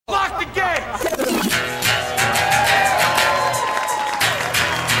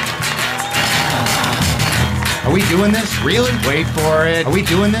doing this? Really? Wait for it. Are we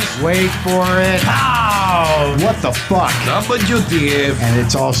doing this? Wait for it. Ow! What the fuck? WTF. And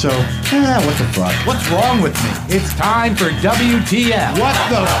it's also, what the fuck? What's wrong with me? It's time for WTF. What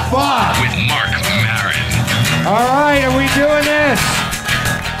the fuck? With Mark Maron. All right, are we doing this?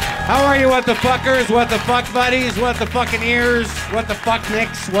 How are you, what the fuckers? What the fuck buddies? What the fucking ears? What the fuck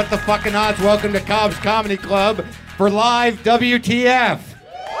nicks? What the fucking odds? Welcome to Cobb's Comedy Club for live WTF.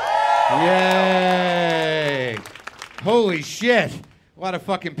 Yay! Holy shit! A lot of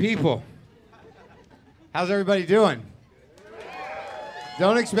fucking people. How's everybody doing?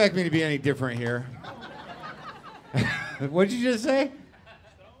 Don't expect me to be any different here. What did you just say?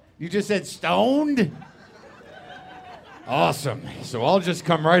 You just said stoned? Awesome. So I'll just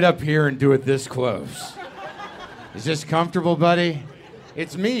come right up here and do it this close. Is this comfortable, buddy?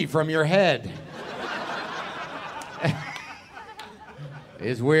 It's me from your head.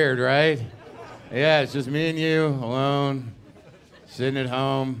 It's weird, right? Yeah, it's just me and you, alone, sitting at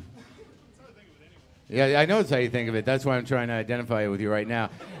home. Yeah, I know it's how you think of it. That's why I'm trying to identify it with you right now.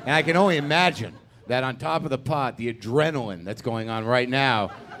 And I can only imagine that on top of the pot, the adrenaline that's going on right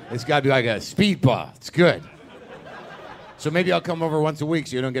now, it's got to be like a speedball. It's good. So maybe I'll come over once a week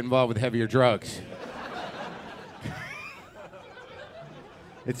so you don't get involved with heavier drugs.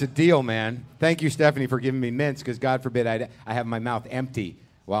 It's a deal, man. Thank you, Stephanie, for giving me mints, because God forbid I have my mouth empty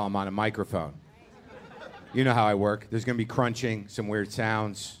while I'm on a microphone. You know how I work. There's going to be crunching, some weird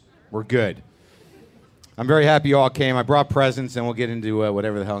sounds. We're good. I'm very happy you all came. I brought presents, and we'll get into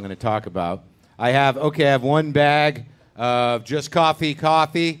whatever the hell I'm going to talk about. I have one bag of just coffee.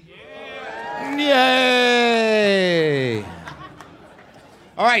 Yeah. Yay!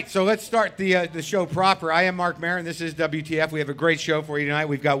 All right, so let's start the show proper. I am Mark Maron. This is WTF. We have a great show for you tonight.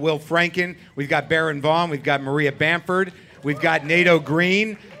 We've got Will Franken. We've got Vaughn. We've got Maria Bamford. We've got Nato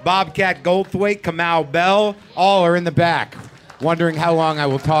Green, Bobcat Goldthwait, Kamau Bell. All are in the back, wondering how long I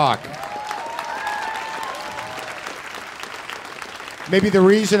will talk. Maybe the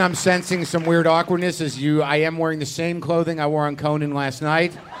reason I'm sensing some weird awkwardness is I am wearing the same clothing I wore on Conan last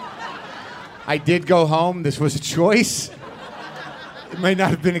night. I did go home. This was a choice. It might not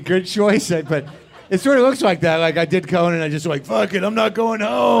have been a good choice, but it sort of looks like that. Like I did Conan, I just like, fuck it, I'm not going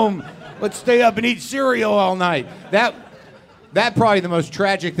home. Let's stay up and eat cereal all night. That probably the most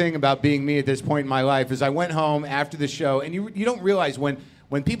tragic thing about being me at this point in my life is I went home after the show, and you don't realize when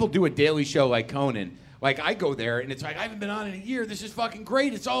people do a daily show like Conan, like I go there and it's like, I haven't been on in a year, this is fucking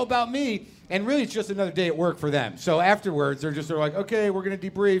great, it's all about me. And really it's just another day at work for them. So afterwards they're like, okay, we're gonna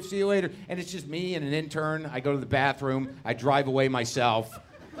debrief, see you later. And it's just me and an intern. I go to the bathroom, I drive away myself.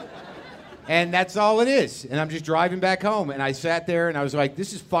 And that's all it is. And I'm just driving back home. And I sat there and I was like,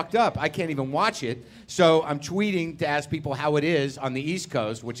 this is fucked up. I can't even watch it. So I'm tweeting to ask people how it is on the East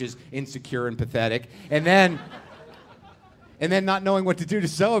Coast, which is insecure and pathetic. And then not knowing what to do to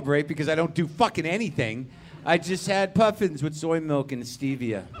celebrate because I don't do fucking anything, I just had puffins with soy milk and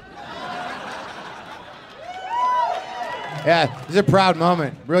stevia. Yeah, it was a proud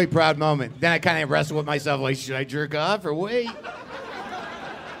moment, really proud moment. Then I kind of wrestled with myself, like, should I jerk off or wait?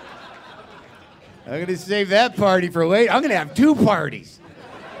 I'm going to save that party for later. I'm going to have two parties.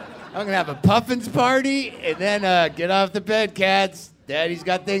 I'm going to have a puffins party and then get off the bed, cats. Daddy's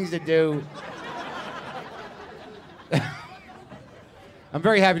got things to do. I'm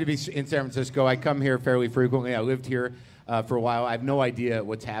very happy to be in San Francisco. I come here fairly frequently. I lived here for a while. I have no idea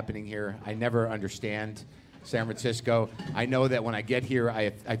what's happening here. I never understand San Francisco. I know that when I get here,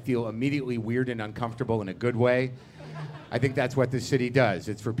 I feel immediately weird and uncomfortable in a good way. I think that's what this city does.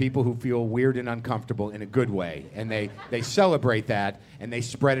 It's for people who feel weird and uncomfortable in a good way. And they celebrate that, and they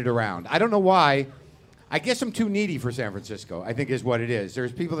spread it around. I don't know why. I guess I'm too needy for San Francisco, I think is what it is.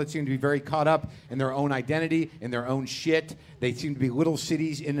 There's people that seem to be very caught up in their own identity, in their own shit. They seem to be little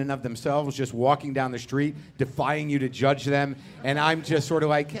cities in and of themselves, just walking down the street, defying you to judge them. And I'm just sort of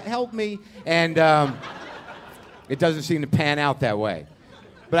like, help me. And it doesn't seem to pan out that way.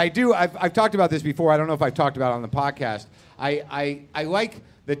 But I've talked about this before. I don't know if I've talked about it on the podcast. I like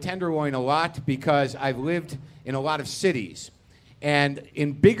the Tenderloin a lot because I've lived in a lot of cities. And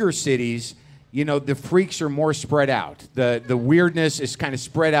in bigger cities, you know, the freaks are more spread out. The weirdness is kind of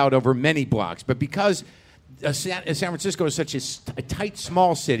spread out over many blocks. But because San Francisco is such a tight,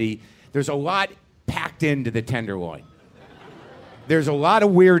 small city, there's a lot packed into the Tenderloin. There's a lot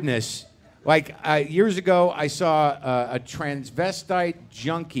of weirdness. Like years ago, I saw a transvestite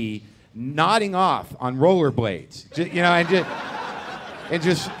junkie nodding off on rollerblades, and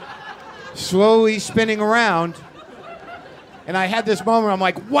just slowly spinning around. And I had this moment where I'm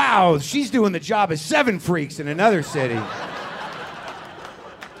like, wow, she's doing the job of 7 freaks in another city.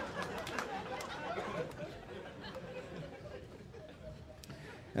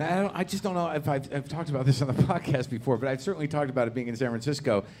 just don't know if I've talked about this on the podcast before, but I've certainly talked about it being in San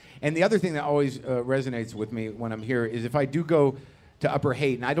Francisco. And the other thing that always resonates with me when I'm here is if I do go to Upper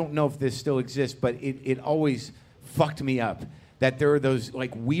Haight, and I don't know if this still exists, but it always fucked me up that there are those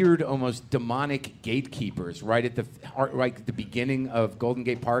like weird, almost demonic gatekeepers right at the beginning of Golden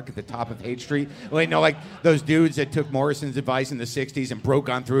Gate Park at the top of Haight Street. Like, like those dudes that took Morrison's advice in the '60s and broke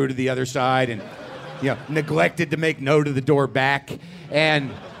on through to the other side and neglected to make no to the door back.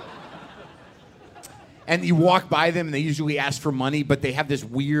 And you walk by them and they usually ask for money, but they have this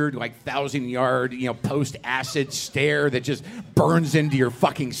weird, like 1,000-yard, post-acid stare that just burns into your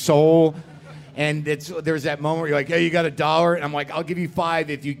fucking soul. And there's that moment where you're like, hey, you got $1? And I'm like, I'll give you $5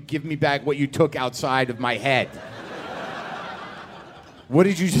 if you give me back what you took outside of my head. What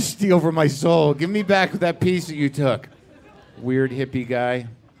did you just steal from my soul? Give me back that piece that you took. Weird hippie guy.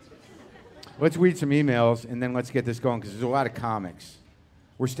 Let's read some emails, and then let's get this going, because there's a lot of comics.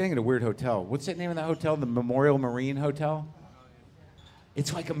 We're staying at a weird hotel. What's that name of that hotel? The Memorial Marine Hotel?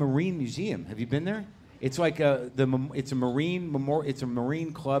 It's like a marine museum. Have you been there? It's like it's a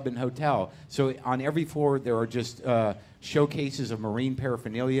marine club and hotel. So on every floor there are just showcases of marine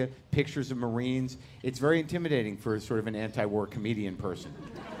paraphernalia, pictures of Marines. It's very intimidating for sort of an anti-war comedian person.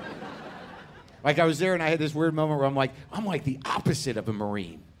 Like I was there and I had this weird moment where I'm like the opposite of a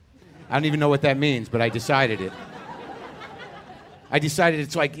Marine. I don't even know what that means, but I decided it.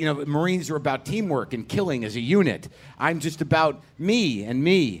 It's like, Marines are about teamwork and killing as a unit. I'm just about me and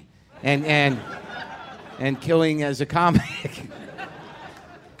killing as a comic.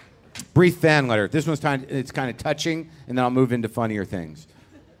 Brief fan letter. This one's it's kind of touching, and then I'll move into funnier things.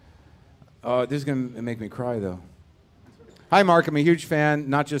 This is going to make me cry, though. Hi, Mark. I'm a huge fan,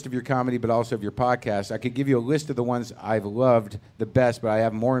 not just of your comedy, but also of your podcast. I could give you a list of the ones I've loved the best, but I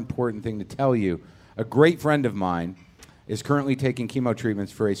have a more important thing to tell you. A great friend of mine is currently taking chemo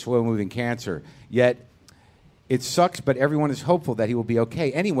treatments for a slow-moving cancer, yet it sucks, but everyone is hopeful that he will be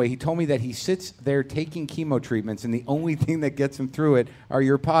okay. Anyway, he told me that he sits there taking chemo treatments, and the only thing that gets him through it are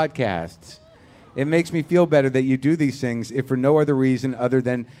your podcasts. It makes me feel better that you do these things, if for no other reason other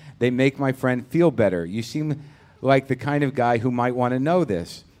than they make my friend feel better. You seem like the kind of guy who might want to know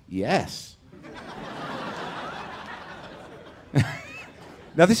this. Yes.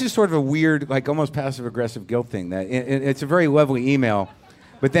 Now, this is sort of a weird, like almost passive-aggressive guilt thing. It's a very lovely email.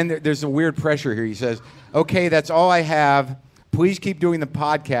 But then there's a weird pressure here. He says, okay, that's all I have. Please keep doing the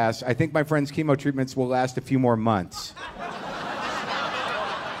podcast. I think my friend's chemo treatments will last a few more months.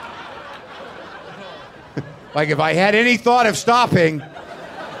 Like, if I had any thought of stopping,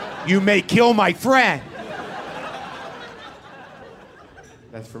 you may kill my friend.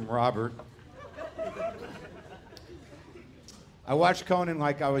 That's from Robert. I watched Conan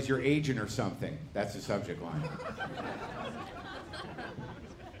like I was your agent or something. That's the subject line.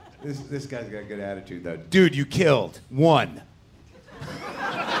 This guy's got a good attitude, though. Dude, you killed one.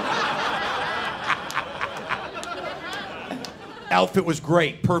 Outfit was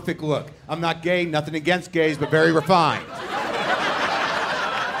great. Perfect look. I'm not gay, nothing against gays, but very refined.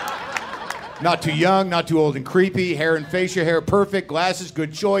 Not too young, not too old and creepy. Hair and facial hair perfect. Glasses,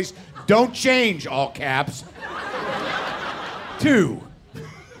 good choice. Don't change, all caps. 2.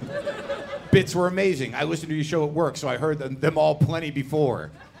 Bits were amazing. I listened to your show at work, so I heard them all plenty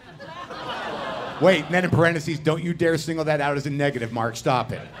before. Wait, and then in parentheses, don't you dare single that out as a negative, Mark.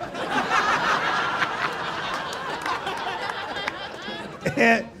 Stop it.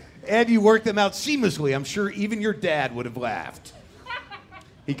 And you worked them out seamlessly. I'm sure even your dad would have laughed.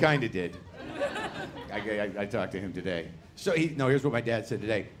 He kind of did. I talked to him today. So here's what my dad said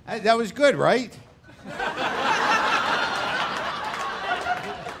today. That was good, right?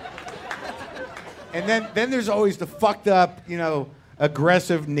 And then there's always the fucked up,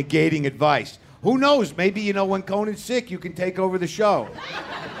 aggressive, negating advice. Who knows? Maybe, when Conan's sick, you can take over the show.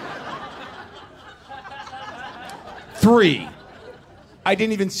 3. I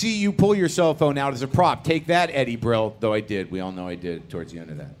didn't even see you pull your cell phone out as a prop. Take that, Eddie Brill. Though I did. We all know I did towards the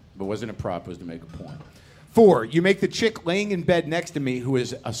end of that. But it wasn't a prop. It was to make a point. 4. You make the chick laying in bed next to me who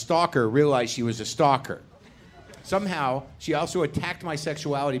is a stalker realize she was a stalker. Somehow, she also attacked my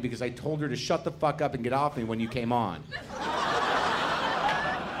sexuality because I told her to shut the fuck up and get off me when you came on.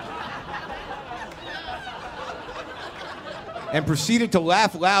 And proceeded to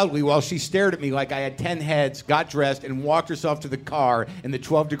laugh loudly while she stared at me like I had 10 heads, got dressed, and walked herself to the car in the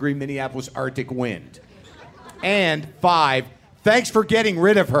 12-degree Minneapolis Arctic wind. And 5, thanks for getting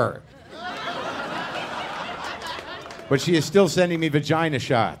rid of her. But she is still sending me vagina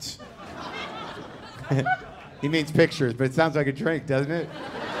shots. He means pictures, but it sounds like a drink, doesn't it?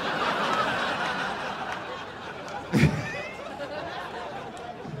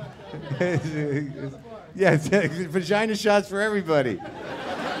 Yeah, vagina shots for everybody.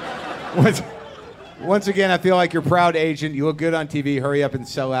 Once again, I feel like you're proud agent. You look good on TV. Hurry up and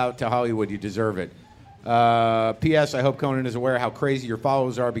sell out to Hollywood. You deserve it. P.S. I hope Conan is aware how crazy your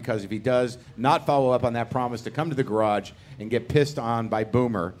followers are, because if he does not follow up on that promise to come to the garage and get pissed on by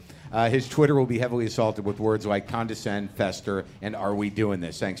Boomer, his Twitter will be heavily assaulted with words like condescend, fester, and are we doing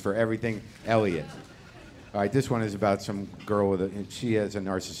this? Thanks for everything, Elliot. All right, this one is about some girl and she has a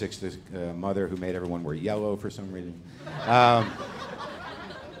narcissistic mother who made everyone wear yellow for some reason.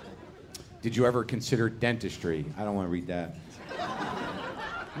 Did you ever consider dentistry? I don't want to read that.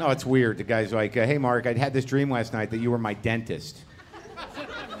 No, it's weird. The guy's like, hey, Mark, I'd had this dream last night that you were my dentist.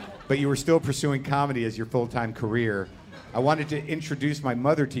 But you were still pursuing comedy as your full-time career. I wanted to introduce my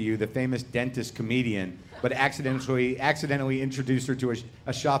mother to you, the famous dentist comedian, but accidentally introduced her to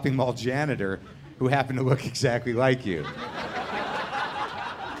a shopping mall janitor who happened to look exactly like you.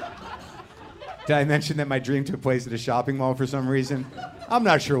 Did I mention that my dream took place at a shopping mall for some reason? I'm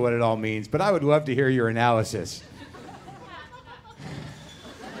not sure what it all means, but I would love to hear your analysis.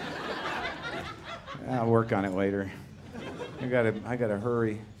 I'll work on it later. I gotta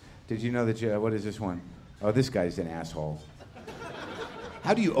hurry. Did you know that what is this one? Oh, this guy's an asshole.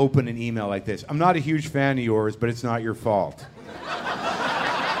 How do you open an email like this? I'm not a huge fan of yours, but it's not your fault.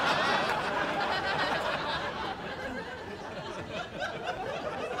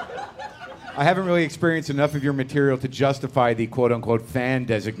 I haven't really experienced enough of your material to justify the quote-unquote fan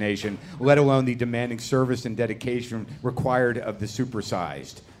designation, let alone the demanding service and dedication required of the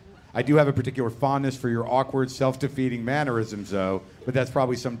supersized. I do have a particular fondness for your awkward, self-defeating mannerisms, though, but that's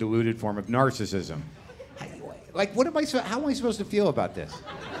probably some diluted form of narcissism. Like, how am I supposed to feel about this?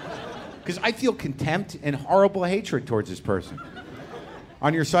 Because I feel contempt and horrible hatred towards this person.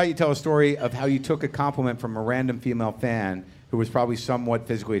 On your site, you tell a story of how you took a compliment from a random female fan who was probably somewhat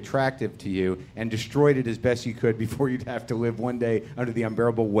physically attractive to you and destroyed it as best you could before you'd have to live one day under the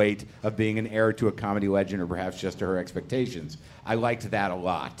unbearable weight of being an heir to a comedy legend, or perhaps just to her expectations. I liked that a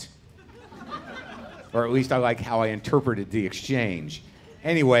lot. Or at least I like how I interpreted the exchange.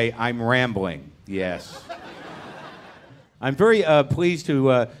 Anyway, I'm rambling. Yes. I'm very pleased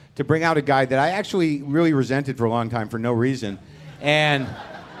to bring out a guy that I actually really resented for a long time for no reason. And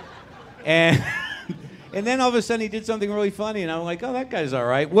then all of a sudden he did something really funny, and I'm like, oh, that guy's all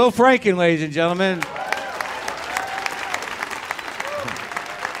right. Will Franken, ladies and gentlemen.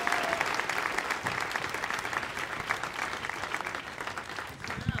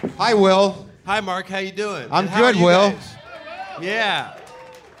 Hi, Will. Hi, Mark. How you doing? I'm good, Will. Guys? Yeah.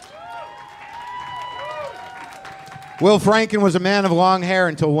 Will Franken was a man of long hair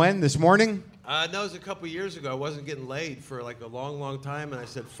until when? This morning? No, it was a couple years ago. I wasn't getting laid for like a long, long time, and I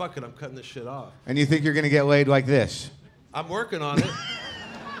said, fuck it, I'm cutting this shit off. And you think you're going to get laid like this? I'm working on it.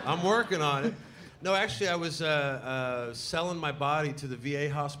 I'm working on it. No, actually, I was selling my body to the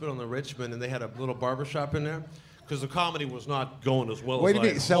VA hospital in the Richmond, and they had a little barbershop in there. Because the comedy was not going as well as I Wait a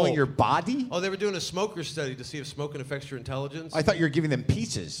minute, selling your body? Oh, they were doing a smoker study to see if smoking affects your intelligence. I thought you were giving them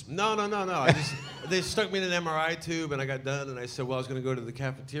pieces. No. They stuck me in an MRI tube, and I got done, and I said, well, I was going to go to the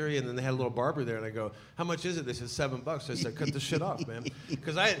cafeteria, and then they had a little barber there, and I go, how much is it? They said, $7. I said, cut this shit off, man.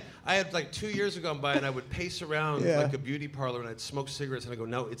 Because I had like 2 years gone by, and I would pace around like a beauty parlor, and I'd smoke cigarettes, and I go,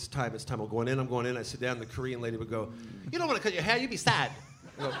 no, it's time. I'm going in. I sit down, and the Korean lady would go, you don't want to cut your hair, you'd be sad.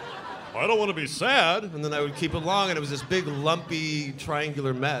 I go, I don't want to be sad. And then I would keep it long, and it was this big, lumpy,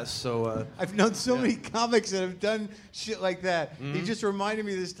 triangular mess. So I've known so many comics that have done shit like that. Mm-hmm. He just reminded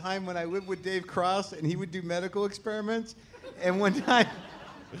me of this time when I lived with Dave Cross, and he would do medical experiments. And one time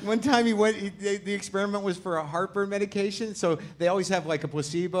the experiment was for a heartburn medication. So they always have like a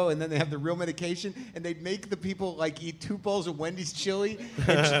placebo, and then they have the real medication. And they'd make the people like eat 2 bowls of Wendy's chili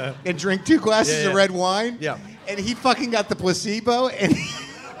and drink 2 glasses of red wine. Yeah. And he fucking got the placebo, and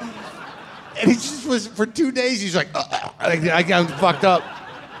he just was, for 2 days, he's like, I got fucked up.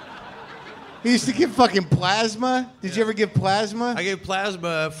 He used to give fucking plasma. Did you ever give plasma? I gave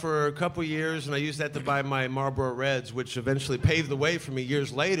plasma for a couple years, and I used that to buy my Marlboro Reds, which eventually paved the way for me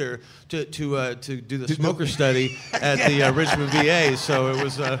years later to do the smoker study at the Richmond VA. So it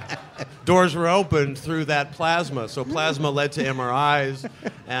was doors were opened through that plasma. So plasma led to MRIs,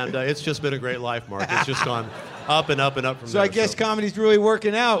 and it's just been a great life, Mark. It's just gone up and up and up from there. So I guess comedy's really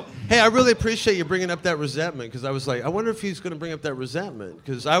working out. Hey, I really appreciate you bringing up that resentment, because I was like, I wonder if he's going to bring up that resentment,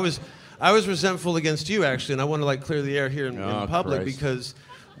 because I was resentful against you, actually, and I want to like clear the air here in public, because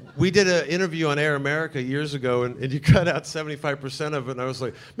we did an interview on Air America years ago, and you cut out 75% of it, and I was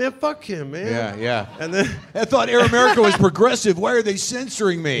like, man, fuck him, man. Yeah. And then I thought Air America was progressive. Why are they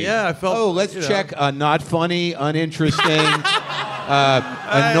censoring me? Yeah, I felt. Oh, let's check. Not funny, uninteresting.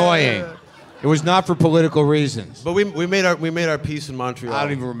 annoying. It was not for political reasons. But we made our peace in Montreal. I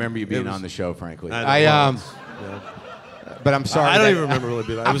don't even remember you being on the show, frankly. Yeah. But I'm sorry. I don't even remember really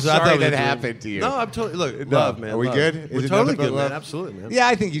being on. I'm sorry that happened to you. No, I'm totally love, man. Are we love. good? We're it totally nothing but good, love? man. Absolutely, man. Yeah,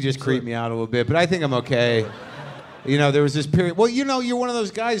 I think you just creeped me out a little bit, but I think I'm okay. You know, there was this period. Well, you know, you're one of those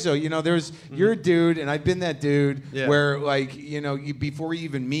guys, though. You know, you're a dude, and I've been that dude where, like, you know, before we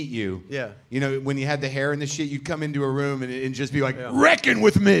even meet you, you know, when you had the hair and the shit, you'd come into a room and just be like, reckon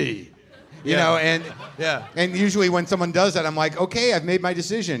with me. You know, and usually when someone does that, I'm like, okay, I've made my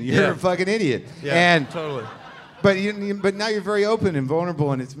decision. You're a fucking idiot. Yeah, and totally. But now you're very open and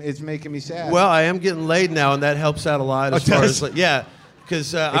vulnerable, and it's making me sad. Well, I am getting laid now, and that helps out a lot. As far as, like,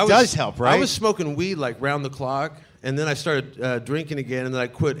 because it does help, right? I was smoking weed like round the clock, and then I started drinking again, and then I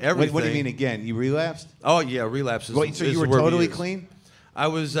quit everything. What do you mean again? You relapsed? Oh yeah, relapses. So you were totally clean? I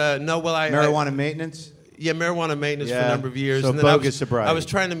was marijuana maintenance. Yeah, marijuana maintenance for a number of years. So and then bogus sobriety. I was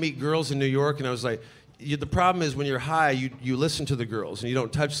trying to meet girls in New York, and I was like, the problem is when you're high, you listen to the girls and you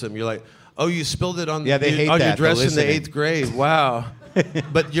don't touch them. You're like, oh, you spilled it on, they hate on your that, dress the in the listening. 8th grade. Wow.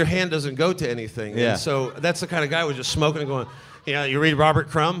 But your hand doesn't go to anything. Yeah. And so that's the kind of guy who was just smoking and going, you read Robert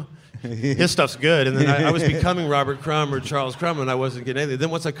Crumb? His stuff's good. And then I was becoming Robert Crumb or Charles Crumb, and I wasn't getting anything.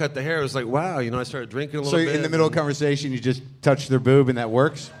 Then once I cut the hair, it was like, wow, I started drinking a little bit. So in the middle of conversation, you just touch their boob, and that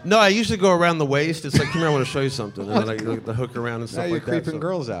works? No, I usually go around the waist. It's like, come here, I want to show you something. And then I look at the hook around and stuff Now like that. you're creeping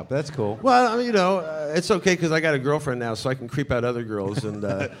girls out. That's cool. Well, I mean, it's okay because I got a girlfriend now, so I can creep out other girls. And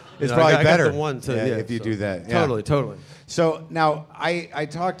it's probably better I got the one to, if you do that. Yeah. Totally. So now I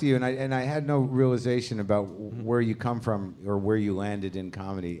talked to you, and I had no realization about where you come from or where you landed in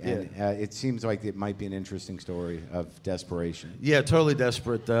comedy. And it seems like it might be an interesting story of desperation. Yeah, totally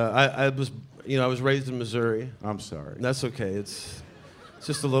desperate. I was raised in Missouri. I'm sorry. That's okay. It's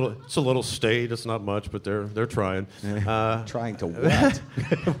just a little state. It's not much, but they're trying. Trying to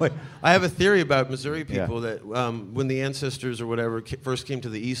what? I have a theory about Missouri people that when the ancestors or whatever first came to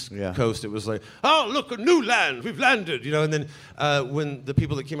the East Coast, it was like, oh, look, a new land, we've landed, And then when the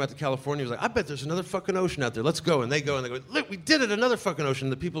people that came out to California was like, I bet there's another fucking ocean out there. Let's go. And they go, look, we did it, another fucking ocean.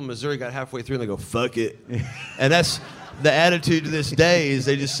 And the people in Missouri got halfway through and they go, fuck it. And that's the attitude to this day is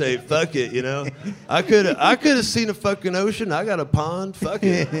they just say, fuck it, I could have seen a fucking ocean. I got a pond. Fuck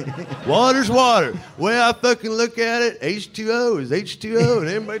it. Water's water. Way I fucking look at it, H2O is H2O. And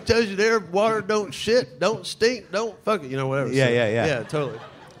everybody tells you their water don't shit, don't stink, don't fuck it, whatever. Yeah, so, yeah. Totally.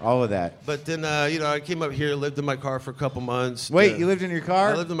 All of that. But then, I came up here, lived in my car for a couple months. Wait, you lived in your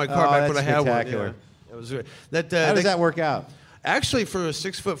car? I lived in my car back when I had one. Spectacular. It was great. How does that work out? Actually, for a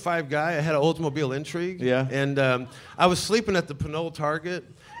 6'5" guy, I had an Oldsmobile Intrigue. Yeah. And I was sleeping at the Pinole Target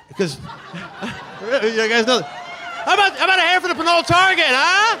because you guys know. How about a hair for the Pinole Target,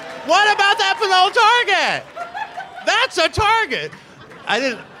 huh? What about that Pinole Target? That's a Target.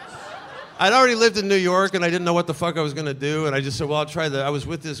 I'd already lived in New York, and I didn't know what the fuck I was going to do, and I just said, well, I'll try that. I was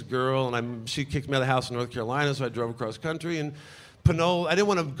with this girl, and she kicked me out of the house in North Carolina, so I drove across country, and Pinole, I didn't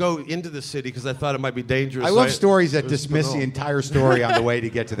want to go into the city because I thought it might be dangerous. I love stories that dismiss the entire story on the way to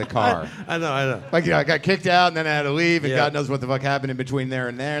get to the car. I know. Like, I got kicked out, and then I had to leave, and God knows what the fuck happened in between there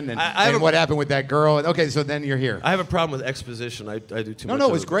and then, and what happened with that girl. Okay, so then you're here. I have a problem with exposition. I do too much. No,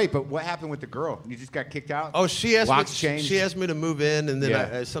 it was great, but what happened with the girl? You just got kicked out? Oh, she asked me to move in, and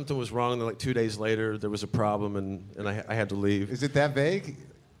then something was wrong, and like 2 days later, there was a problem, and I had to leave. Is it that vague?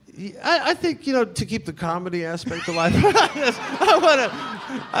 I think, to keep the comedy aspect alive, I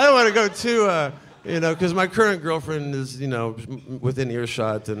don't want to go too, because my current girlfriend is, within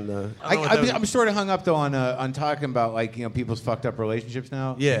earshot, and I'm sort of hung up though on talking about people's fucked up relationships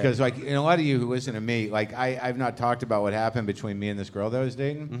now. Yeah. Because a lot of you who listen to me, I've not talked about what happened between me and this girl that I was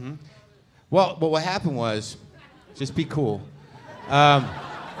dating. Mm-hmm. Well, but what happened was, just be cool.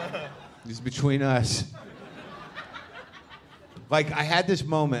 It's between us. I had this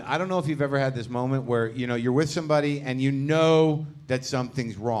moment. I don't know if you've ever had this moment where, you're with somebody and you know that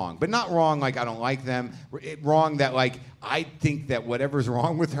something's wrong. But not wrong like I don't like them. Wrong that I think that whatever's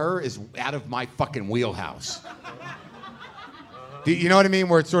wrong with her is out of my fucking wheelhouse. Do you know what I mean?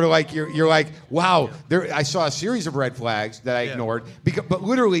 Where it's sort of like you're like, wow, I saw a series of red flags that I ignored. But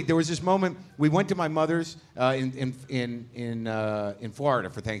literally, there was this moment. We went to my mother's in Florida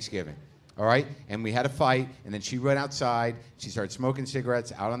for Thanksgiving. All right, and we had a fight, and then she went outside. She started smoking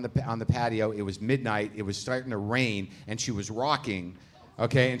cigarettes out on the patio. It was midnight. It was starting to rain, and she was rocking.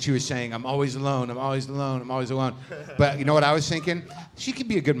 Okay, and she was saying, "I'm always alone. I'm always alone. I'm always alone." But you know what I was thinking? She could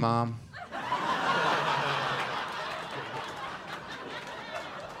be a good mom.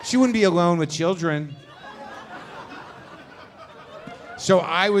 She wouldn't be alone with children. So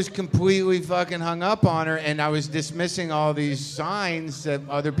I was completely fucking hung up on her, and I was dismissing all these signs that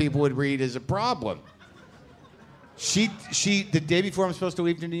other people would read as a problem. She, the day before I'm supposed to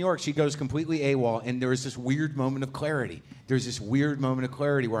leave to New York, she goes completely AWOL, and there was this weird moment of clarity. There's this weird moment of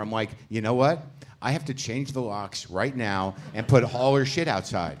clarity where I'm like, you know what? I have to change the locks right now and put all her shit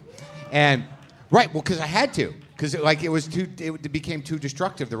outside. And, right, well, because I had to. Because it became too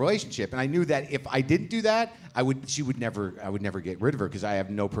destructive, the relationship. And I knew that if I didn't do that, I would never get rid of her because I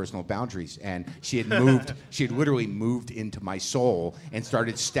have no personal boundaries. And she had literally moved into my soul and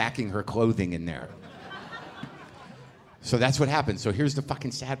started stacking her clothing in there. So that's what happened. So here's the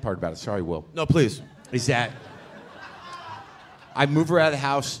fucking sad part about it. Sorry, Will. No, please. Is that I move her out of the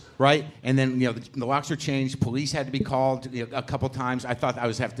house, right? And then, the locks are changed. Police had to be called a couple times. I thought I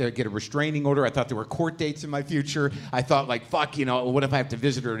was have to get a restraining order. I thought there were court dates in my future. I thought, fuck, what if I have to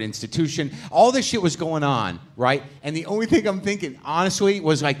visit her at an institution? All this shit was going on, right? And the only thing I'm thinking, honestly,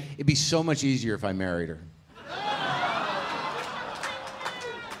 was it'd be so much easier if I married her.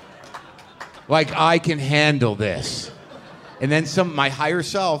 I can handle this. And then my higher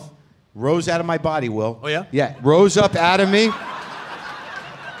self rose out of my body, Will. Oh, yeah? Yeah, rose up out of me.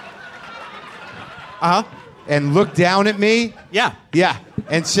 And looked down at me. Yeah. Yeah.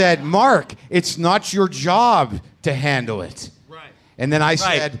 And said, Mark, it's not your job to handle it. Right. And then I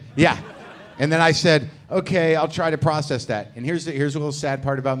said, yeah. And then I said, okay, I'll try to process that. And here's a little sad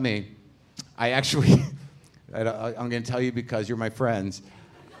part about me. I actually, I'm going to tell you because you're my friends.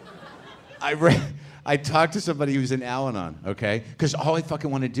 I talked to somebody who's in Al-Anon, okay? Because all I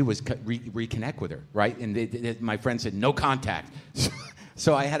fucking wanted to do was reconnect with her, right? And my friend said, no contact.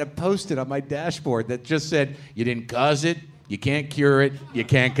 So I had a Post-it on my dashboard that just said, you didn't cause it, you can't cure it, you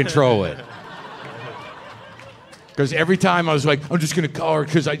can't control it. Because every time I was like, I'm just going to call her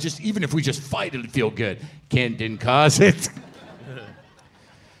because even if we just fight, it'll feel good. Didn't cause it.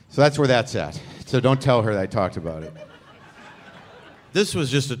 So that's where that's at. So don't tell her that I talked about it. This was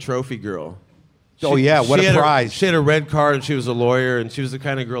just a trophy girl. What a prize. She had a red card, and she was a lawyer, and she was the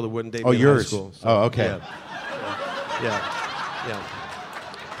kind of girl that wouldn't date me in high school. So, oh, okay. Yeah.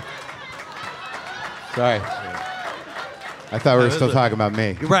 Sorry. I thought we were still talking about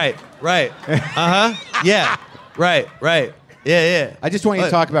me. Right. Yeah. Right. Yeah. I just want you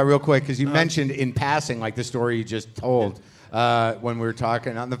to talk about real quick, because you mentioned in passing, the story you just told. When we were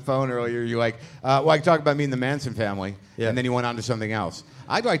talking on the phone earlier, you're like, I can talk about me and the Manson family. Yeah. And then you went on to something else.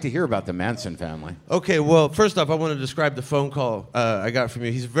 I'd like to hear about the Manson family. Okay, well, first off, I want to describe the phone call I got from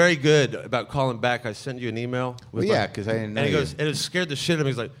you. He's very good about calling back. I sent you an email. Because I didn't know. And he goes, and it scared the shit out of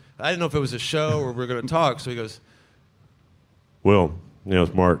me. He's like, I didn't know if it was a show or we were going to talk. So he goes, Will,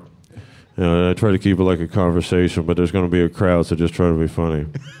 it's Mark. I try to keep it like a conversation, but there's going to be a crowd, so just try to be funny.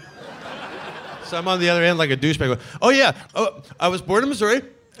 So I'm on the other end like a douchebag going, oh, yeah. Oh, I was born in Missouri,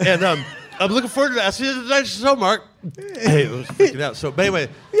 and I'm looking forward to asking you tonight. So, Mark. Hey, it was freaking out. So, but anyway.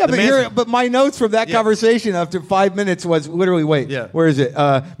 Yeah, but my notes from that conversation after 5 minutes was literally, where is it?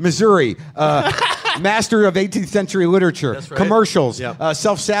 Missouri. Master of 18th century literature. That's right. Commercials. Yep.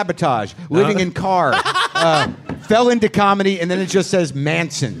 Self-sabotage. Living in car. Fell into comedy, and then it just says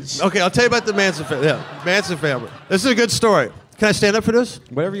Mansons. Okay, I'll tell you about the Manson family. Yeah, Manson family. This is a good story. Can I stand up for this?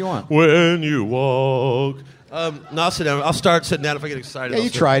 Whatever you want. When you walk. No, I'll sit down. I'll start sitting down if I get excited. Yeah, you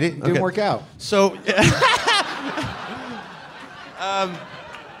tried it. It didn't work out. So,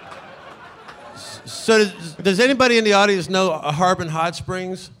 does anybody in the audience know Harbin Hot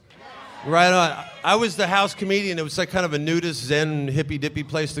Springs? Right on. I was the house comedian. It was kind of a nudist, zen, hippy-dippy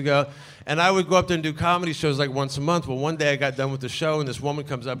place to go. And I would go up there and do comedy shows once a month. Well, one day I got done with the show, and this woman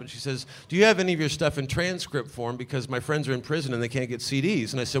comes up and she says, do you have any of your stuff in transcript form? Because my friends are in prison and they can't get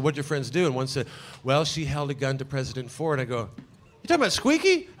CDs. And I said, what'd your friends do? And one said, well, she held a gun to President Ford. I go, you talking about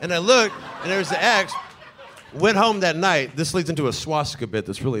Squeaky? And I looked, and there's the axe. Went home that night. This leads into a swastika bit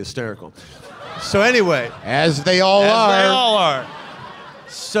that's really hysterical. So anyway. As they all are.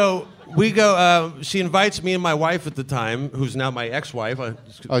 So we go, she invites me and my wife at the time, who's now my ex-wife.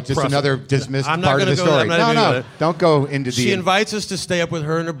 Another dismissed part of the story. No, don't go into the... She invites us to stay up with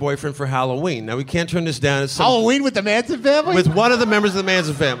her and her boyfriend for Halloween. Now, we can't turn this down. It's Halloween with the Manson family? With one of the members of the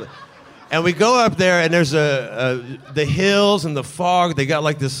Manson family. And we go up there, and there's the hills and the fog. They got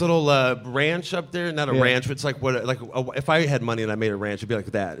this little ranch up there. Not a ranch, but it's if I had money and I made a ranch, it'd be like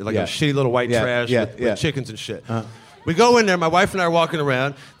that. A shitty little white trash with chickens and shit. Uh-huh. We go in there. My wife and I are walking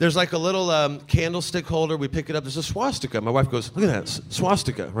around. There's a little candlestick holder. We pick it up. There's a swastika. My wife goes, look at that,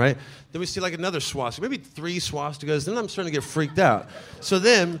 swastika, right? Then we see another swastika, maybe 3 swastikas. Then I'm starting to get freaked out. So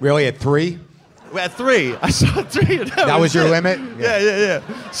then... Really, at 3? At 3. I saw 3. That was your limit?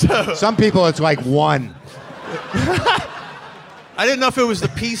 Yeah. So some people, it's 1. I didn't know if it was the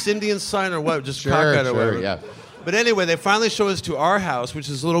peace Indian sign or what, just cockeyed or whatever. Yeah. But anyway, they finally show us to our house, which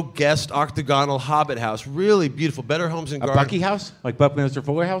is a little guest octagonal hobbit house. Really beautiful. Better homes and A gardens. Bucky house? Like Buckminster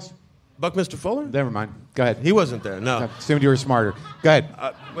Fuller house? Buckminster Fuller? Never mind. Go ahead. He wasn't there, no. Assumed you were smarter. Go ahead.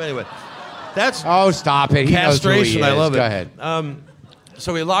 But anyway, that's Oh, stop it. He knows who he castration. I is. love it. Go ahead.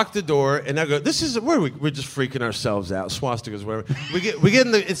 So we lock the door, and I go, this is where we're just freaking ourselves out. Swastikas, whatever. We get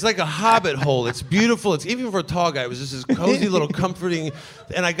in the. It's like a hobbit hole. It's beautiful. It's even for a tall guy. It was just this cozy little comforting.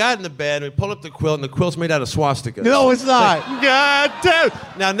 And I got in the bed, and we pulled up the quilt, and the quilt's made out of swastikas. No, it's not. Like, God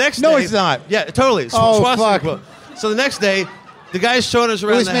damn. Now next day. No, it's not. Yeah, totally. Oh, Swastika fuck. quilt. So the next day, the guy's showing us It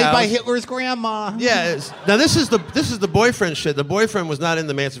around was the made house. by Hitler's grandma. Yeah. Now this is the boyfriend shit. The boyfriend was not in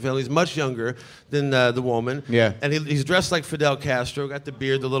the Manson family. He's much younger than the woman. Yeah. And he's dressed like Fidel Castro. Got the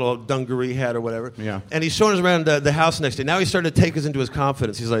beard, the little dungaree hat or whatever. Yeah. And he's showing us around the house next day. Now he's starting to take us into his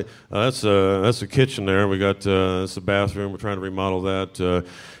confidence. He's like, that's the kitchen there. We got that's the bathroom. We're trying to remodel that.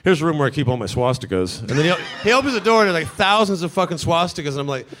 Here's the room where I keep all my swastikas. And then he opens the door and there's like thousands of fucking swastikas. And I'm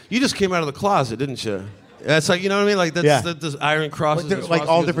like, you just came out of the closet, didn't you? That's like, you know what I mean? Like, that's the iron crosses. Like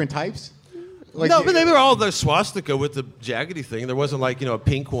all different types? Like, No, but they were all the swastika with the jaggedy thing. There wasn't like, a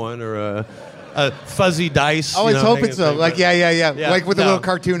pink one or a fuzzy dice. Oh, let's hope it's so. Like, yeah. Like with the no. little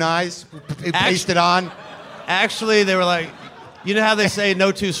cartoon eyes pasted on. Actually, they were like, you know how they say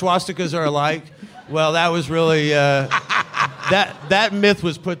no two swastikas are alike? Well, that was really, that myth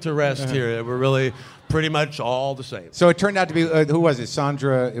was put to rest here. They were really pretty much all the same. So it turned out to be, who was it?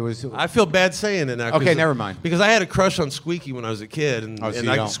 Sandra, it was... I feel bad saying it now. Okay, never mind. Because I had a crush on Squeaky when I was a kid,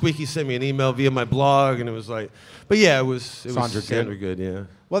 and Squeaky sent me an email via my blog, and it was like, but yeah, it was Sandra Good, yeah.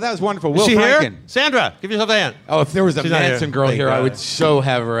 Well, that was wonderful. Is Will she Franken. here? Sandra, give yourself a hand. Oh, if there was a She's not Manson here. girl Thank here, I God. would so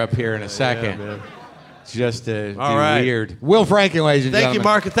have her up here in a second. Yeah, man. Just to All be right. weird. Will Franken, ladies and Thank gentlemen. you,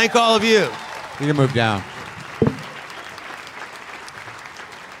 Mark, and thank all of you. You can move down.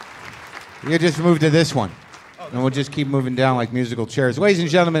 You just move to this one. And we'll just keep moving down like musical chairs. Ladies and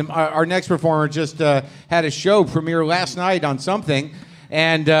gentlemen, our next performer just had a show premiere last night on something.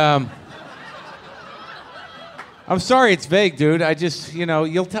 And I'm sorry it's vague, dude. I just,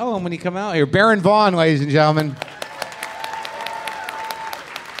 you'll tell him when you come out here. Baron Vaughn, ladies and gentlemen.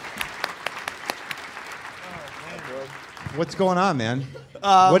 What's going on, man?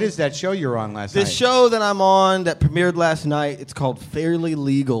 What is that show you were on last night? The show that I'm on that premiered last night, it's called Fairly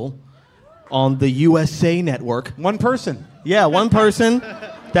Legal on the USA Network. One person. Yeah, one person.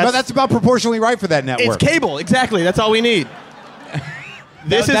 That's about proportionally right for that network. It's cable, exactly. That's all we need.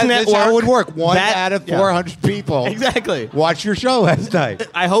 This is network. That's how it would work. One out of 400 people Exactly. watched your show last night.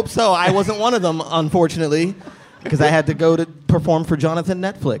 I hope so. I wasn't one of them, unfortunately, because I had to go to perform for Jonathan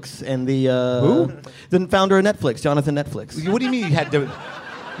Netflix and the founder of Netflix, Jonathan Netflix. What do you mean you had to?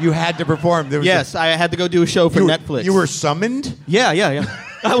 You had to perform. There was Yes, I had to go do a show for Netflix. You were summoned? Yeah.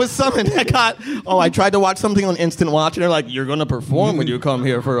 I was summoned. I tried to watch something on Instant Watch, and they're like, "You're gonna perform when you come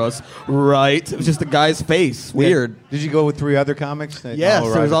here for us, right?" It was just a guy's face. Weird. Yeah. Did you go with 3 other comics? That Yes,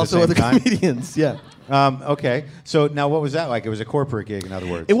 all there was arrived at the also same other time? comedians. Yeah. Okay. So now what was that like? It was a corporate gig, in other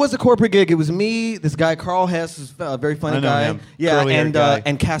words. It was a corporate gig. It was me, this guy Carl Hess, is a very funny I know guy. him. Yeah, Curly-haired guy.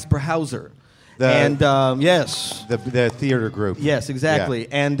 and Casper Hauser. The- Yes. The theater group. Yes, exactly.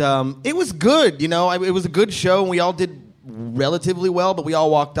 Yeah. And it was good, it was a good show, and we all did relatively well, but we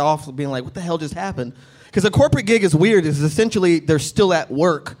all walked off being like, what the hell just happened? Because a corporate gig is weird. It's essentially they're still at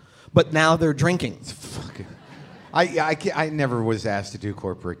work, but now they're drinking. I never was asked to do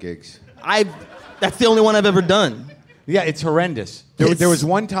corporate gigs. That's the only one I've ever done. Yeah, it's horrendous. There was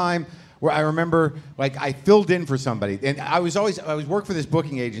one time where I remember, I filled in for somebody, and I was work for this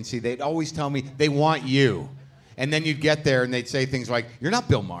booking agency. They'd always tell me they want you, and then you'd get there and they'd say things like, "You're not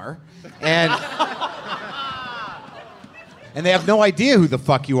Bill Maher," and and they have no idea who the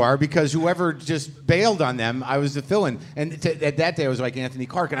fuck you are because whoever just bailed on them, I was the fill-in. And at that day, I was like Anthony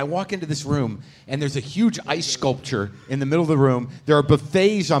Clark, and I walk into this room, and there's a huge ice sculpture in the middle of the room. There are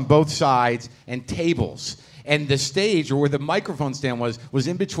buffets on both sides and tables. And the stage, or where the microphone stand was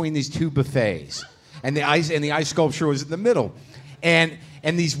in between these 2 buffets, and the ice sculpture was in the middle, and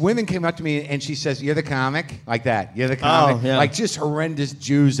these women came up to me and she says, "You're the comic," like that. "You're the comic," Oh, yeah. Like just horrendous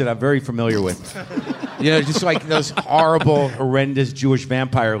Jews that I'm very familiar with, just like those horrible, horrendous Jewish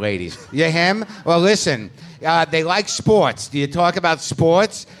vampire ladies. "You him? Well, listen, they like sports. Do you talk about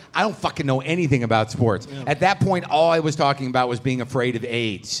sports?" I don't fucking know anything about sports. Yeah. At that point, all I was talking about was being afraid of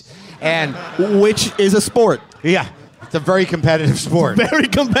AIDS. And Which is a sport. yeah, it's a very competitive sport. Very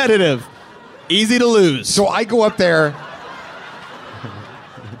competitive. Easy to lose. So I go up there.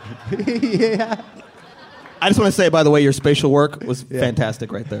 Yeah. I just want to say, by the way, your spatial work was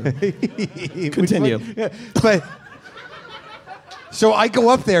fantastic right there. Continue. But So I go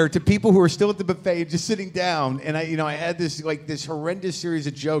up there to people who are still at the buffet, just sitting down, and I had this horrendous series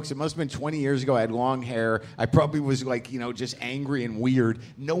of jokes. It must have been 20 years ago. I had long hair. I probably was just angry and weird.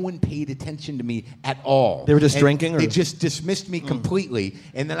 No one paid attention to me at all. They were just drinking, or they just dismissed me completely.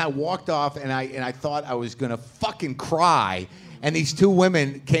 And then I walked off, and I thought I was gonna fucking cry. And these two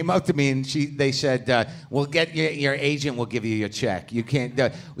women came up to me, and they said, "We'll get your agent. Will give you your check. You can't.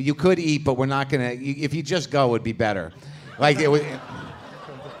 You could eat, but we're not gonna. If you just go, it'd be better." Like it was.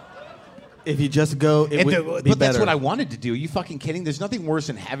 If you just go, it would be but that's better. what I wanted to do. Are you fucking kidding? There's nothing worse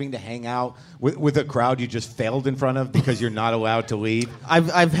than having to hang out with a crowd you just failed in front of because you're not allowed to leave.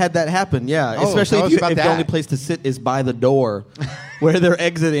 I've had that happen, yeah. Oh, Especially tell us if about the that. only place to sit is by the door where they're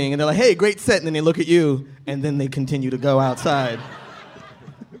exiting, and they're like, hey, great set, and then they look at you, and then they continue to go outside.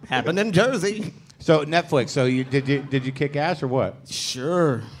 Happened in Jersey. So Netflix. So did you kick ass or what?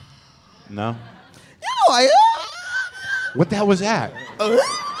 Sure. No. I... What the hell was that?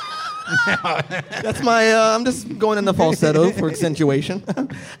 That's my. I'm just going in the falsetto for accentuation. I mean,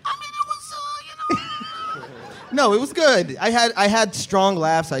 it was, No, it was good. I had strong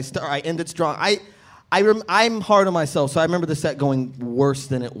laughs. I ended strong. I'm hard on myself, so I remember the set going worse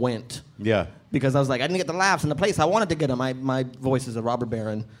than it went. Yeah. Because I was like, I didn't get the laughs in the place I wanted to get them. My voice is a robber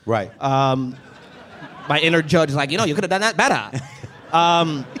baron. Right. My inner judge is like, you could have done that better.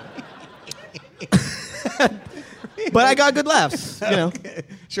 But I got good laughs,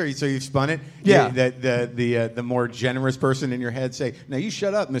 Sure. So you've spun it. Yeah. The more generous person in your head say, "Now you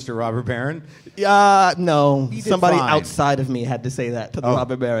shut up, Mr. Robber Baron." No. He did Somebody fine. outside of me had to say that to the Oh.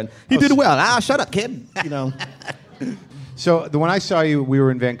 robber baron. He did well. Shut up, kid. So when I saw you, we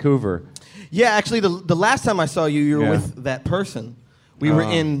were in Vancouver. Yeah, actually, the last time I saw you, you were with that person. We were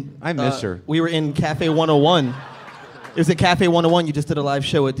in. I miss her. We were in Cafe 101. It was at Cafe 101. You just did a live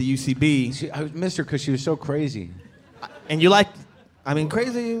show at the UCB. I missed her because she was so crazy. And you liked,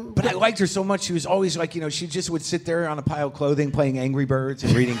 crazy. But I liked her so much. She was always like, she just would sit there on a pile of clothing playing Angry Birds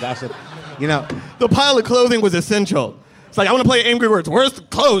and reading gossip. The pile of clothing was essential. It's like, I want to play Angry Birds. Where's the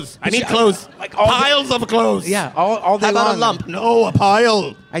clothes? I need clothes. Like all piles of clothes. Yeah, all day How about long. a lump? No, a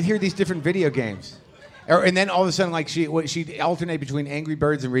pile. I'd hear these different video games. And then all of a sudden, she'd alternate between Angry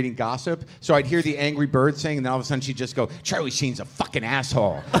Birds and reading gossip. So I'd hear the Angry Birds thing, and then all of a sudden she'd just go, Charlie Sheen's a fucking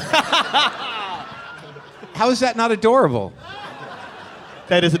asshole. How is that not adorable?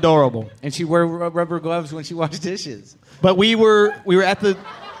 That is adorable. And she'd wear rubber gloves when she washed dishes. But we were at the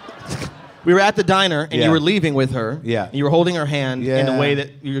diner, and Yeah. you were leaving with her. Yeah. And you were holding her hand in Yeah. a way that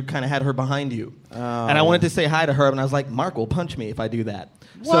you kind of had her behind you. Oh. And I wanted to say hi to her, and I was like, Mark will punch me if I do that.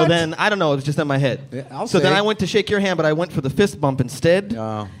 So What? then, I don't know, it was just in my head. Yeah, I'll so say. then I went to shake your hand, but I went for the fist bump instead.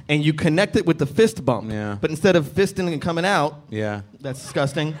 Oh. And you connected with the fist bump. Yeah. But instead of fisting and coming out, Yeah. that's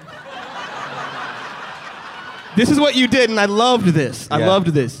disgusting. This is what you did, and I loved this. I Yeah. loved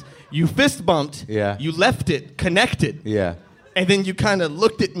this. You fist bumped. Yeah. You left it connected. Yeah. And then you kind of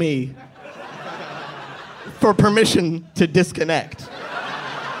looked at me for permission to disconnect.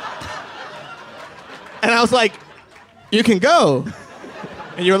 And I was like, you can go.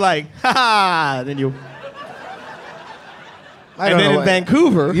 And you were like, ha ha. And then you. And then in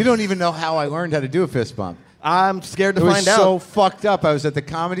Vancouver, You don't even know how I learned how to do a fist bump. I'm scared to It was find so out. fucked up. I was at the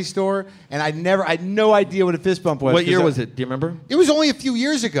Comedy Store, and I had no idea what a fist bump was. What year was it? Do you remember? It was only a few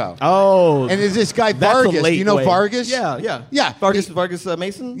years ago. Oh. And there's this guy, that's a Vargas. late You know way. Vargas? Yeah, yeah. Yeah. Vargas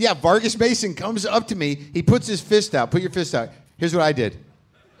Mason? Yeah, Vargas Mason comes up to me. He puts his fist out. Put your fist out. Here's what I did.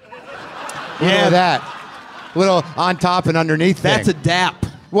 Yeah. That. Little on top and underneath That's a thing. dap.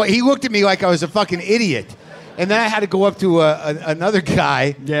 Well, he looked at me like I was a fucking idiot. And then I had to go up to another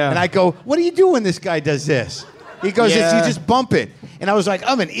guy. Yeah. And I go, what do you do when this guy does this? He goes, Yeah. you just bump it. And I was like,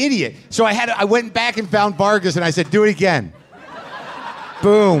 I'm an idiot. So I went back and found Vargas, and I said, do it again.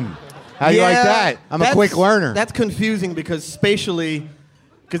 Boom. How you like that? I'm a quick learner. That's confusing because spatially,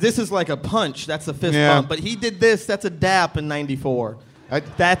 because this is like a punch, that's a fist Yeah. bump. But he did this, that's a dap in '94. I-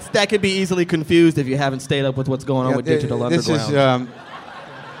 That could be easily confused if you haven't stayed up with what's going on with Digital this Underground. is.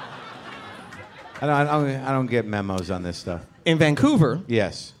 I don't get memos on this stuff. In Vancouver,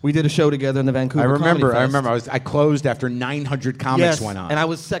 Yes. we did a show together in the Vancouver I Comedy remember. Fest. I closed after 900 comics Yes, went on. and I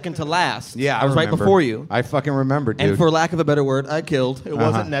was second to last. yeah, I was right remember. before you. I fucking remember, dude. And for lack of a better word, I killed. It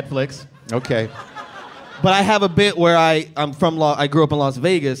wasn't Netflix. Okay. But I have a bit where I grew up in Las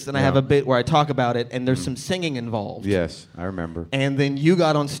Vegas, and I Yeah. have a bit where I talk about it, and there's some singing involved. Yes, I remember. And then you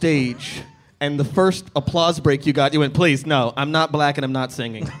got on stage, and the first applause break you got, you went, please, no, I'm not black and I'm not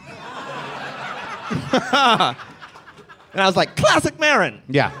singing. And I was like, classic Marin.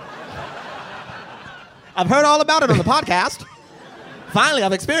 Yeah. I've heard all about it on the podcast. Finally,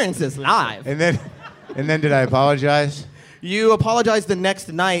 I've experienced this live. And then did I apologize? You apologized the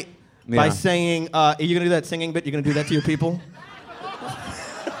next night by Yeah. saying, "Are you gonna do that singing bit? You're gonna do that to your people?"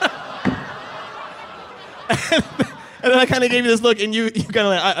 And then I kind of gave you this look, and you kind of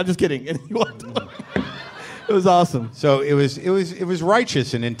like, I'm just kidding, and you walked away. It was awesome. So it was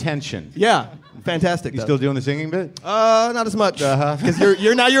righteous in intention. Yeah, fantastic. You though. still doing the singing bit? Not as much. Because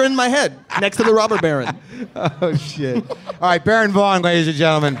you're in my head, next to the robber baron. Oh shit! All right, Baron Vaughn, ladies and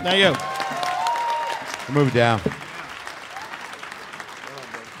gentlemen. Now you. Move it down.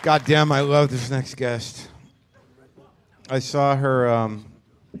 God damn, I love this next guest. I saw her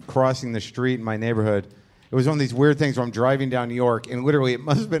crossing the street in my neighborhood. It was one of these weird things where I'm driving down New York, and literally it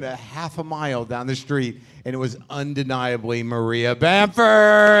must have been a half a mile down the street, and it was undeniably Maria Bamford.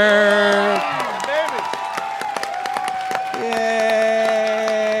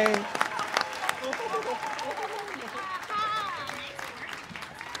 Yay!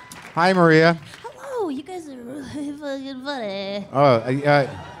 Hi, Maria. Hello, you guys are really fucking funny. Oh,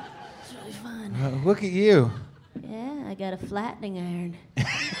 It's really fun. look at you. Yeah, I got a flattening iron.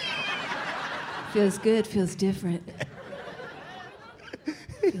 Feels good, feels different.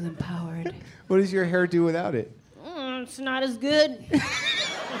 Feel empowered. What does your hair do without it? It's not as good.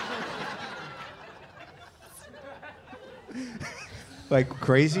 Like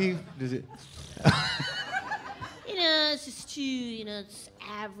crazy? Does it? It's just too, it's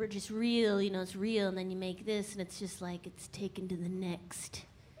average, it's real, it's real, and then you make this, and it's just like it's taken to the next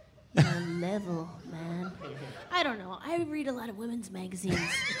level, man. I don't know. I read a lot of women's magazines.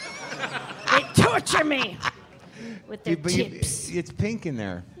 They torture me with their tips. It's pink in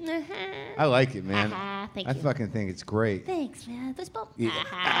there. Uh-huh. I like it, man. Thank I you. fucking think it's great. Thanks, man. Fist bump. Yeah.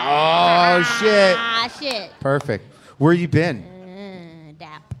 Oh, shit. Ah, shit. Perfect. Where you been?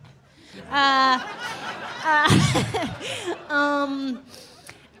 Dap.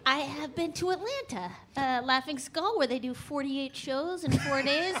 I have been to Atlanta, Laughing Skull, where they do 48 shows in 4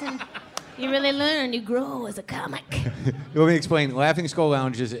 days, and you really learn, you grow as a comic. Let me explain. Laughing Skull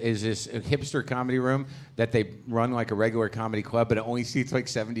Lounge is this hipster comedy room that they run like a regular comedy club, but it only seats like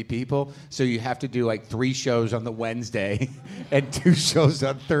 70 people. So you have to do like 3 shows on the Wednesday and 2 shows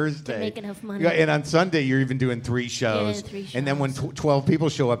on Thursday. To make enough money. Yeah, and on Sunday you're even doing 3 shows. Yeah, 3 shows. And then when 12 people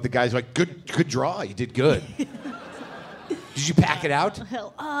show up, the guy's like, "Good draw. You did good." Did you pack it out?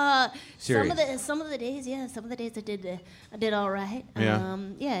 Serious. Some of the days, yeah. Some of the days I did all right. Yeah.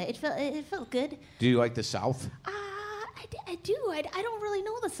 It felt good. Do you like the South? I do. I don't really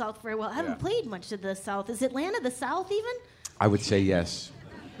know the South very well. I haven't played much of the South. Is Atlanta the South even? I would say yes.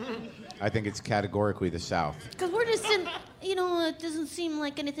 I think it's categorically the South. Because we're just in, it doesn't seem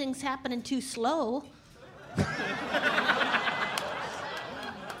like anything's happening too slow.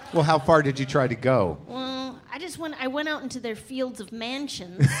 Well, how far did you try to go? Well, I went out into their fields of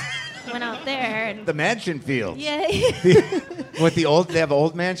mansions. Went out there and. The mansion fields. Yeah. They have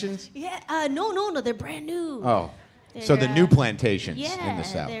old mansions? Yeah. No, they're brand new. Oh. So the new plantations Yeah, in the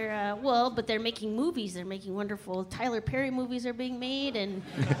South. they're but they're making movies. They're making wonderful Tyler Perry movies are being made, and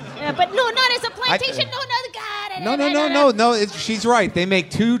but no, not as a plantation. No. She's right. They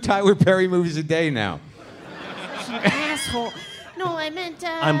make 2 Tyler Perry movies a day now. She's an asshole. No, I meant.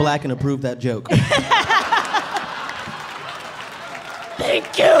 I'm black and approve that joke.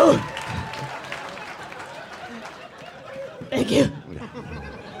 Thank you. Thank you.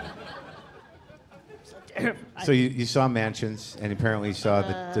 So you saw mansions, and apparently you saw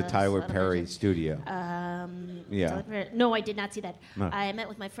the Tyler Perry studio. Yeah. No, I did not see that. No. I met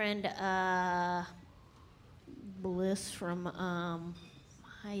with my friend Bliss from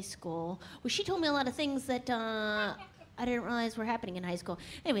high school. Well, she told me a lot of things that I didn't realize were happening in high school.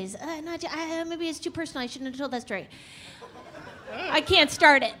 Anyways, maybe it's too personal. I shouldn't have told that story. I can't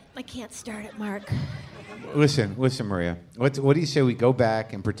start it, Mark. Listen, Maria. What do you say we go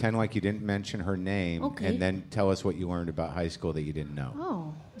back and pretend like you didn't mention her name, Okay. and then tell us what you learned about high school that you didn't know?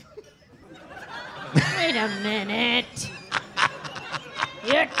 Oh. Wait a minute.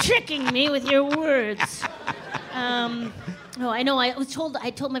 You're tricking me with your words. No, I know. I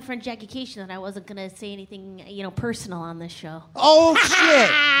told my friend Jackie Cation that I wasn't gonna say anything, personal on this show. Oh shit!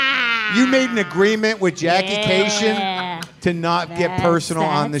 You made an agreement with Jackie Cation to not get personal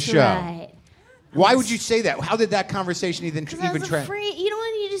on the show. Right. Why would you say that? How did that conversation even I was afraid.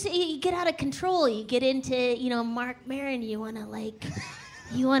 When you get out of control, you get into, Mark Maron, you wanna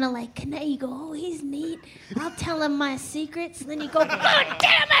connect. You go, oh, he's neat. I'll tell him my secrets. And then you go, God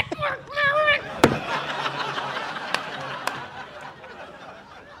damn it, Mark Maron.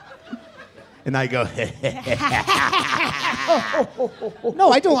 And I go,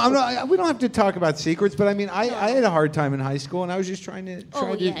 no, I don't. We don't have to talk about secrets, but I mean, I had a hard time in high school, and I was just trying to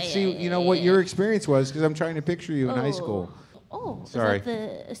see, what your experience was, because I'm trying to picture you in high school. Oh, sorry. Is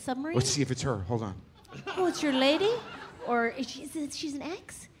that the submarine? Let's see if it's her. Hold on. Oh, it's your lady? Or is she's an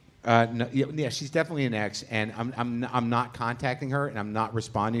ex? No, yeah, she's definitely an ex, and I'm not contacting her, and I'm not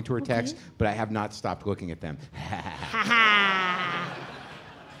responding to her texts, but I have not stopped looking at them.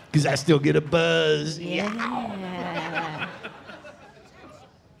 Because I still get a buzz. Yeah.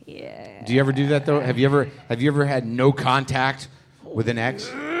 Yeah. Do you ever do that though? Have you ever had no contact with an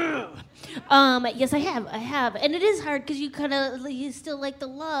ex? Yes, I have, and it is hard because you still like the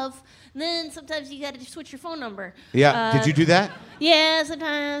love. And then sometimes you got to switch your phone number. Yeah. Did you do that? Yeah,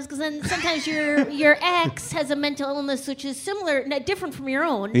 sometimes, because then sometimes your ex has a mental illness which is different from your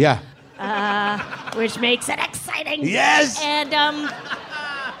own. Yeah. Which makes it exciting. Yes. And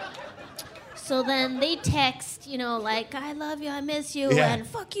so then they text, like, I love you, I miss you, and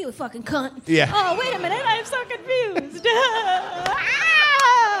fuck you, fucking cunt. Yeah. Oh, wait a minute, I'm so confused.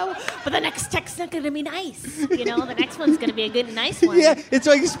 But the next text's not going to be nice. The next one's going to be a good, nice one. Yeah, it's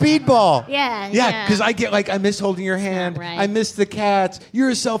like a speedball. Yeah. Yeah, because I get I miss holding your hand. Right. I miss the cats. You're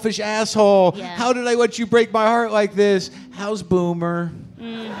a selfish asshole. Yeah. How did I let you break my heart like this? How's Boomer?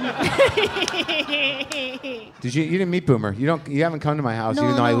 Did you didn't meet Boomer? You haven't come to my house,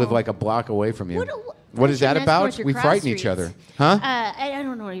 even though I live like a block away from you. What is that about? We frighten each other, huh? I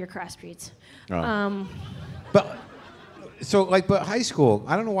don't know your cross streets. Oh. But high school.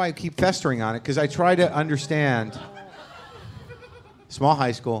 I don't know why I keep festering on it, because I try to understand. Small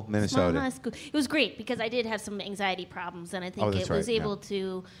high school, Minnesota. Small high school. It was great because I did have some anxiety problems, and I think it was able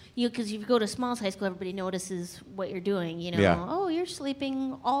to, because if you go to small high school, everybody notices what you're doing. Yeah. Oh, you're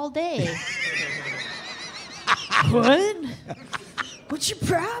sleeping all day. What? What's your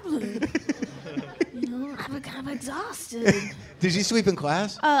problem? I'm exhausted. Did you sleep in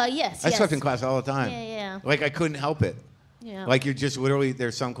class? Yes. I slept in class all the time. Yeah. Like I couldn't help it. Yeah. Like you're just literally,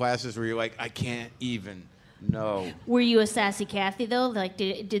 there's some classes where you're like, I can't even. No. Were you a sassy Kathy though? Like,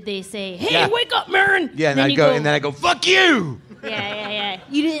 did they say, "Hey, wake up, Marin"? Yeah, and then I go, "Fuck you." Yeah.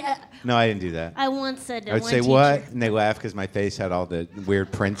 You did. No, I didn't do that. I once said to I would one say teacher, what, and they laugh because my face had all the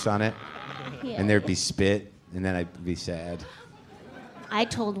weird prints on it, Yeah. and there'd be spit, and then I'd be sad. I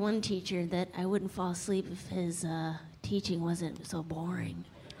told one teacher that I wouldn't fall asleep if his teaching wasn't so boring.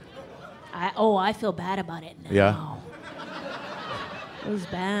 I feel bad about it now. Yeah. It was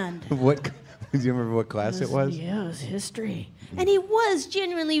bad. What? Do you remember what class it was? Yeah, it was history. And he was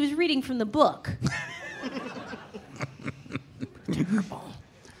reading from the book. Terrible.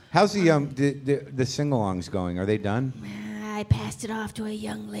 How's the sing-alongs going? Are they done? I passed it off to a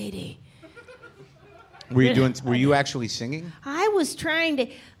young lady. Were you actually singing? I was trying to.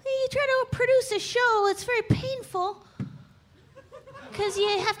 You try to produce a show. It's very painful. Because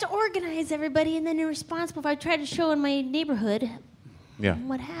you have to organize everybody, and then you're responsible. If I try to show in my neighborhood,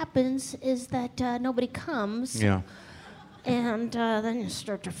 what happens is that nobody comes. Yeah. And then you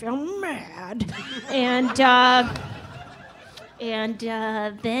start to feel mad. and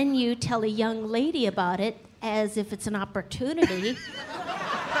then you tell a young lady about it as if it's an opportunity.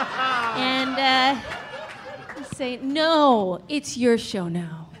 And you say, no, it's your show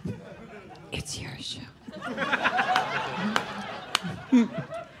now. It's your show.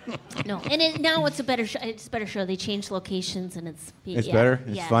 No, and now it's a better show. It's a better show. They changed locations, and it's better.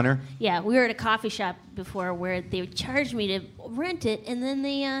 It's funner. Yeah, we were at a coffee shop before where they charged me to rent it, and then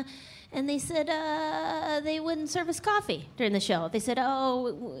they said they wouldn't serve us coffee during the show. They said,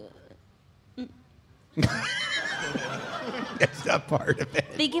 That's not part of it.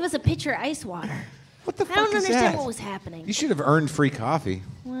 They give us a pitcher of ice water. What the fuck I don't is understand that? what was happening. You should have earned free coffee.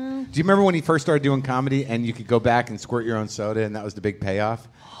 Well, Do you remember when he first started doing comedy and you could go back and squirt your own soda and that was the big payoff?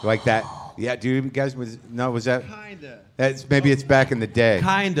 Like that? Yeah, do you guys was that? Kinda. Maybe it's back in the day.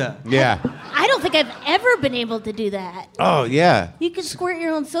 Kinda. Yeah. I don't think I've ever been able to do that. Oh yeah. You can squirt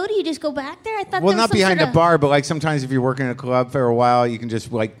your own soda. You just go back there. I thought. Well, there was not some behind sort the of- bar, but like sometimes if you're working in a club for a while, you can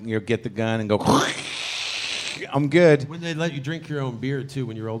just get the gun and go. I'm good. When they let you drink your own beer too,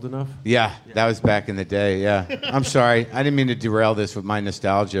 when you're old enough. Yeah, that was back in the day. Yeah. I'm sorry. I didn't mean to derail this with my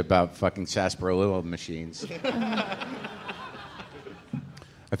nostalgia about fucking sarsaparilla machines.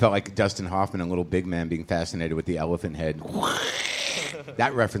 I felt like Dustin Hoffman in Little Big Man being fascinated with the elephant head.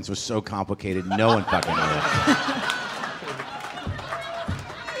 That reference was so complicated, no one fucking knew it.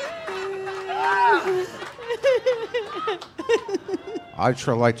 I'd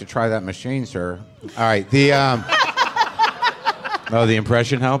sure like to try that machine, sir. All right, the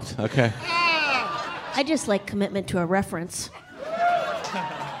impression helped? Okay. I just like commitment to a reference.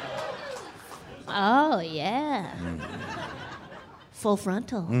 Oh, yeah. Full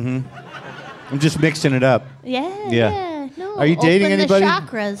frontal. I'm just mixing it up. Yeah. No, Are you dating open anybody? The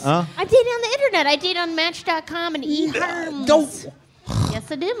chakras. Huh? I'm dating on the internet. I date on Match.com and eHarms. Don't.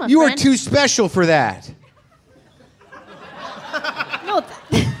 Yes, I do, my You are friend. too special for that. No,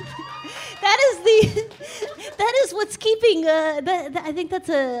 that is what's keeping. I think that's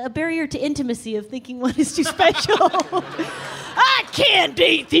a barrier to intimacy of thinking one is too special. I can't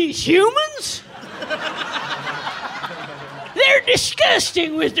date these humans. They're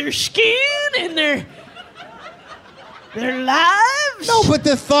disgusting with their skin and their lives. No, but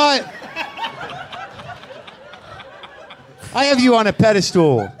the thought. I have you on a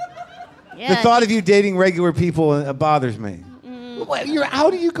pedestal. Yeah. The thought of you dating regular people bothers me. How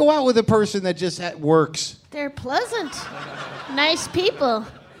do you go out with a person that just works? They're pleasant, nice people.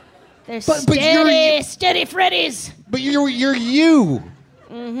 They're But you're- steady Freddies. But you're you.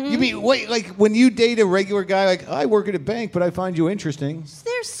 You mean wait? Like when you date a regular guy, like I work at a bank, but I find you interesting.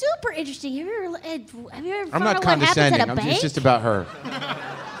 They're super interesting. Have you ever I'm found not out what happens condescending. at a I'm bank? it's just about her.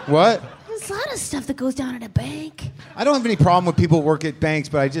 What? There's a lot of stuff that goes down at a bank. I don't have any problem with people who work at banks,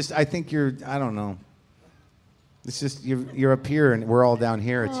 but I think I don't know. It's just you're up here and we're all down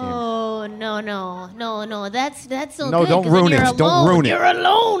here. It seems. Oh no! That's no No, good. don't 'cause then ruin you're it. Don't alone. ruin it. You're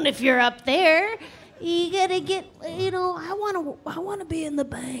alone if you're up there. You gotta get. I wanna be in the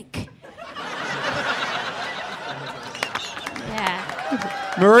bank.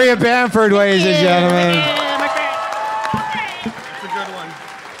 Yeah. Maria Bamford, ladies and gentlemen. Yeah, my friend. That's a good one.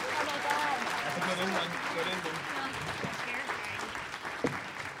 That's a good one. Good ending.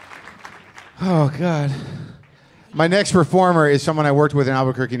 Oh God. My next performer is someone I worked with in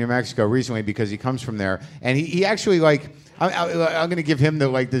Albuquerque, New Mexico recently because he comes from there, and he actually like. I'm going to give him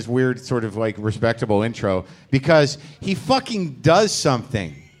this weird sort of like respectable intro because he fucking does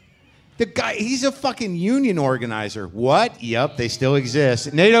something. The guy, he's a fucking union organizer. What? Yep, they still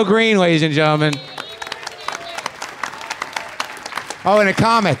exist. Nato Green, ladies and gentlemen. Oh, and a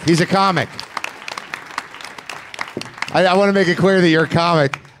comic. He's a comic. I want to make it clear that you're a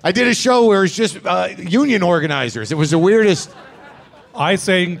comic. I did a show where it's just union organizers. It was the weirdest. I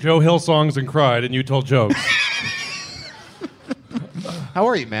sang Joe Hill songs and cried, and you told jokes. How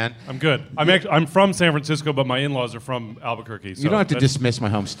are you, man? I'm good. I'm from San Francisco, but my in-laws are from Albuquerque. So You don't have to that's- dismiss my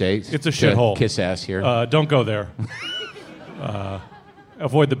home state. It's a to shithole. Kiss ass here. Don't go there.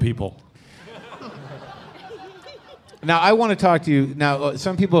 Avoid the people. Now, I want to talk to you. Now,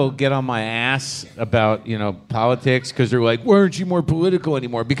 some people get on my ass about, politics because they're like, why aren't you more political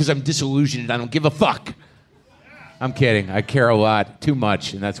anymore? Because I'm disillusioned and I don't give a fuck. I'm kidding. I care a lot, too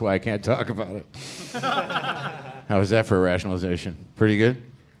much, and that's why I can't talk about it. How was that for a rationalization? Pretty good?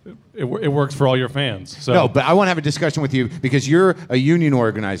 It works for all your fans. So. No, but I want to have a discussion with you because you're a union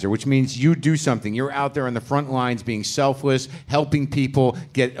organizer, which means you do something. You're out there on the front lines being selfless, helping people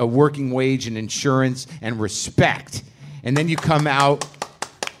get a working wage and insurance and respect. And then you come out,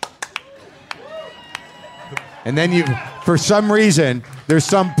 and then for some reason, there's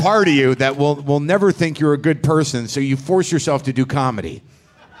some part of you that will never think you're a good person, so you force yourself to do comedy.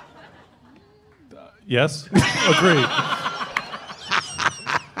 Yes? Agreed.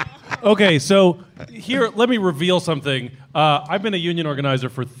 Okay, so here, let me reveal something. I've been a union organizer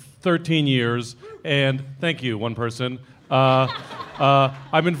for 13 years, and thank you, one person.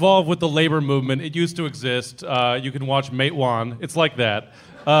 I'm involved with the labor movement. It used to exist. You can watch Mate Vaughn. It's like that.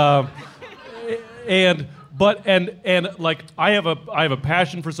 Like I have a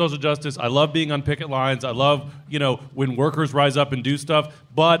passion for social justice. I love being on picket lines. I love when workers rise up and do stuff.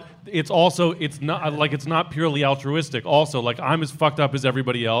 But it's not purely altruistic. Also, like I'm as fucked up as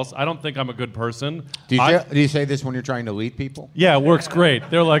everybody else. I don't think I'm a good person. Do you say this when you're trying to lead people? Yeah, it works great.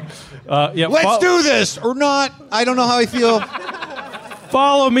 They're like, yeah. Let's do this or not. I don't know how I feel.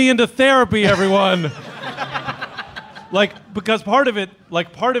 Follow me into therapy, everyone. Because part of it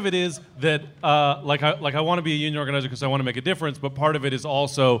is that I want to be a union organizer because I want to make a difference, but part of it is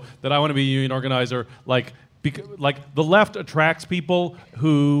also that I want to be a union organizer the left attracts people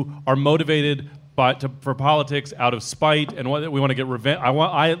who are motivated for politics out of spite and we want to get revenge.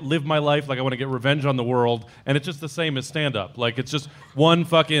 I live my life like I want to get revenge on the world, and it's just the same as stand-up. Like it's just one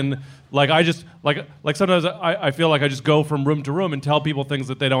fucking sometimes I feel like I just go from room to room and tell people things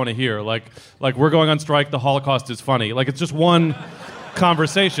that they don't want to hear. Like we're going on strike. The Holocaust is funny. Like it's just one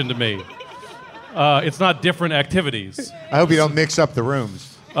conversation to me. It's not different activities. I hope you don't mix up the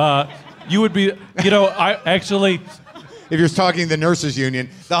rooms. You would be, I actually. If you're talking the nurses union,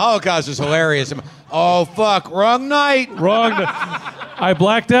 the Holocaust is hilarious. Oh, fuck, wrong night. I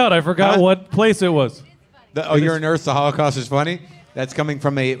blacked out. I forgot what place it was. You're a nurse, the Holocaust is funny? That's coming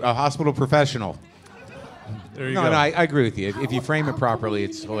from a hospital professional. There you No, go. no, I agree with you. If you frame it How properly, can we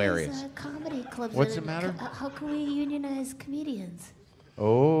it's unionize, hilarious. comedy clubs? What's the matter? How can we unionize comedians?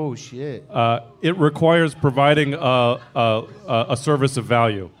 Oh, shit. It requires providing a service of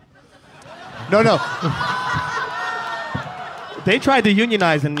value. No. They tried to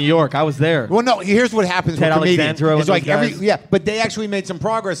unionize in New York. I was there. Well, no. Here's what happens Ted with comedians. Alexandro It's and like those guys. but they actually made some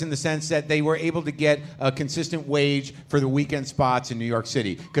progress in the sense that they were able to get a consistent wage for the weekend spots in New York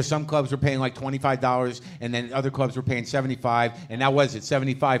City. Because some clubs were paying like $25, and then other clubs were paying $75, and now was it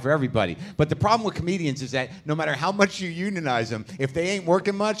 $75 for everybody? But the problem with comedians is that no matter how much you unionize them, if they ain't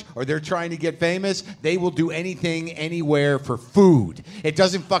working much or they're trying to get famous, they will do anything, anywhere for food. It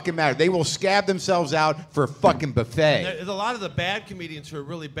doesn't fucking matter. They will scab themselves out for a fucking buffet. There's a lot of the bad comedians who are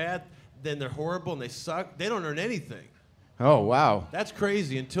really bad, then they're horrible and they suck. They don't earn anything. Oh, wow. That's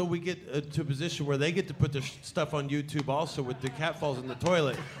crazy until we get to a position where they get to put their stuff on YouTube also with the cat falls in the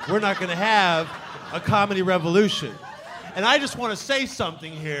toilet. We're not going to have a comedy revolution. And I just want to say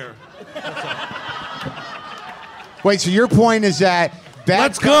something here. Wait, so your point is that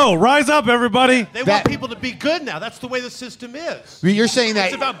Let's go. Rise up, everybody. They want people to be good now. That's the way the system is. You're saying that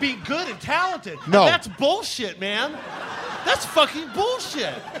It's about being good and talented. No. And that's bullshit, man. That's fucking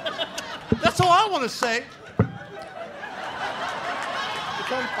bullshit. That's all I want to say. It's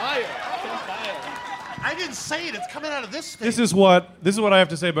on fire. It's on fire. I didn't say it. It's coming out of this thing. This is what I have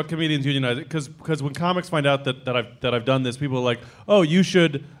to say about comedians unionizing. Because when comics find out that I've done this, people are like, "Oh, you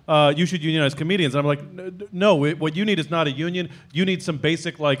should unionize comedians." And I'm like, "No, what you need is not a union. You need some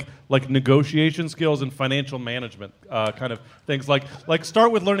basic like negotiation skills and financial management kind of things. Like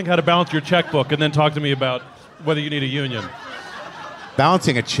start with learning how to balance your checkbook, and then talk to me about whether you need a union."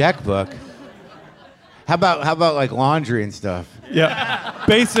 balancing a checkbook. How about like laundry and stuff? Yeah,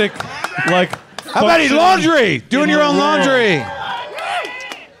 basic like. How about laundry? Doing your own rural. laundry.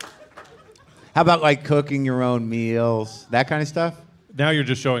 How about like cooking your own meals? That kind of stuff? Now you're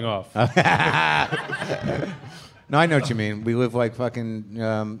just showing off. No, I know what you mean. We live like fucking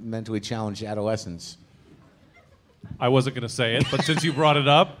mentally challenged adolescents. I wasn't going to say it, but since you brought it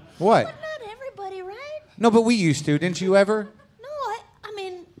up. What? But not everybody, right? No, but we used to. Didn't you ever? No, I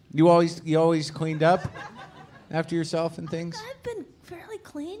mean, You always cleaned up after yourself and things? I've been fairly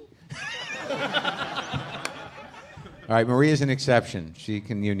clean. All right, Maria's an exception. She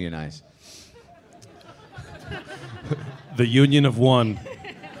can unionize. The union of one.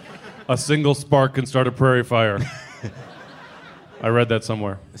 A single spark can start a prairie fire. I read that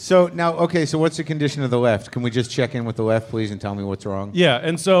somewhere. So now, okay, so what's the condition of the left? Can we just check in with the left, please, and tell me what's wrong? Yeah,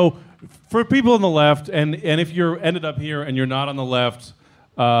 and so for people on the left, and if you're ended up here and you're not on the left,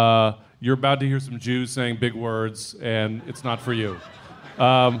 you're about to hear some Jews saying big words, and it's not for you.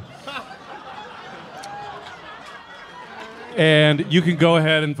 And you can go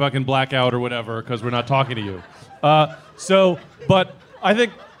ahead and fucking black out or whatever, because we're not talking to you. But I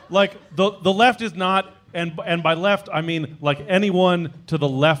think, like, the left is not, and by left, I mean, like, anyone to the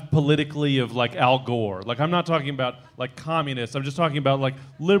left politically of, like, Al Gore. Like, I'm not talking about, like, communists. I'm just talking about, like,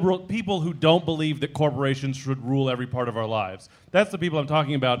 liberal people who don't believe that corporations should rule every part of our lives. That's the people I'm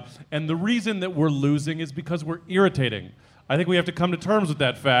talking about. And the reason that we're losing is because we're irritating. I think we have to come to terms with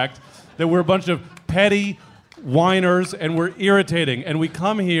that fact, that we're a bunch of petty whiners and we're irritating, and we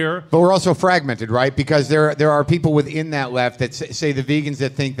come here. But we're also fragmented, right? Because there are people within that left that say the vegans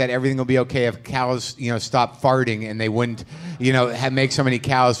that think that everything will be okay if cows, stop farting and they wouldn't, make so many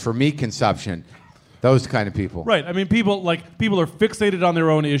cows for meat consumption. Those kind of people. Right. I mean, people are fixated on their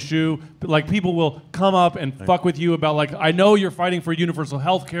own issue. Like, people will come up and fuck with you about, like, I know you're fighting for universal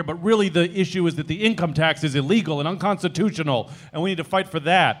health care, but really the issue is that the income tax is illegal and unconstitutional, and we need to fight for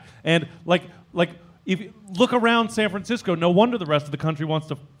that. And like if you look around San Francisco, no wonder the rest of the country wants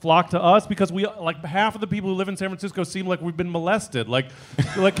to flock to us, because we, like, half of the people who live in San Francisco seem like we've been molested. Like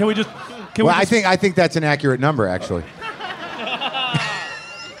can we just? I think that's an accurate number, actually.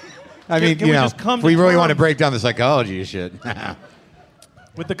 I mean, can we just come if we to really want to terms break down the psychology of shit.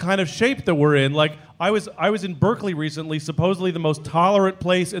 with the kind of shape that we're in. Like, I was in Berkeley recently, supposedly the most tolerant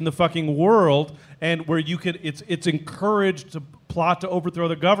place in the fucking world, and where it's encouraged to plot to overthrow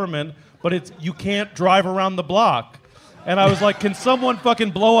the government, but you can't drive around the block. And I was like, can someone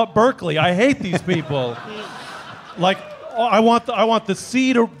fucking blow up Berkeley? I hate these people. Like, I want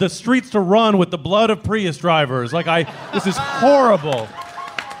the streets to run with the blood of Prius drivers. Like, this is horrible.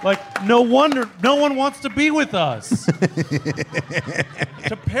 Like, no wonder no one wants to be with us.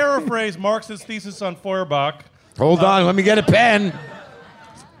 To paraphrase Marx's thesis on Feuerbach, Hold on, let me get a pen.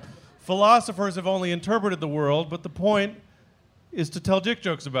 philosophers have only interpreted the world, but the point is to tell dick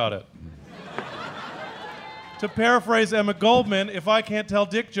jokes about it. To paraphrase Emma Goldman, if I can't tell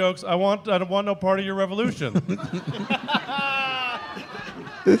dick jokes, I don't want no part of your revolution.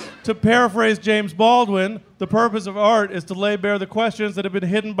 To paraphrase James Baldwin, the purpose of art is to lay bare the questions that have been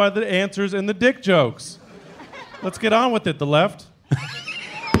hidden by the answers in the dick jokes. Let's get on with it, the left.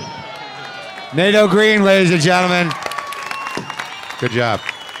 Nato Green, ladies and gentlemen. Good job.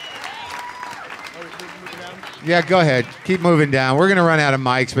 Yeah, go ahead. Keep moving down. We're going to run out of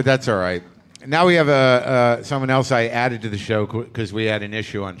mics, but that's all right. Now we have someone else I added to the show because we had an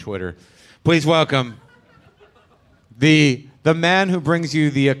issue on Twitter. Please welcome the man who brings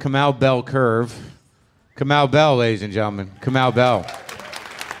you the Kamau Bell curve. Kamau Bell, ladies and gentlemen. Kamau Bell.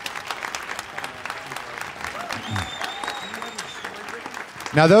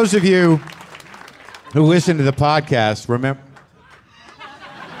 Now, those of you who listen to the podcast, remember...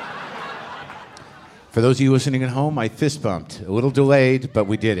 For those of you listening at home, I fist bumped. A little delayed, but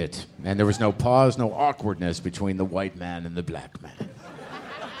we did it. And there was no pause, no awkwardness between the white man and the black man.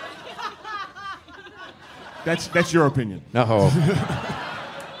 That's your opinion. No.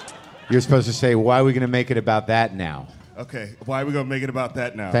 You're supposed to say, why are we going to make it about that now? Okay, why are we going to make it about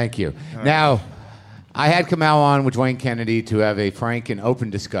that now? Thank you. Right. Now, I had Kamau on with Wayne Kennedy to have a frank and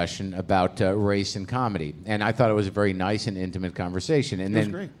open discussion about race and comedy. And I thought it was a very nice and intimate conversation. And It was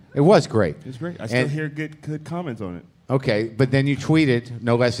great. It was great. It was great. I still hear good comments on it. Okay, but then you tweeted,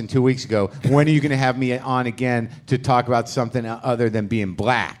 no less than 2 weeks ago, when are you going to have me on again to talk about something other than being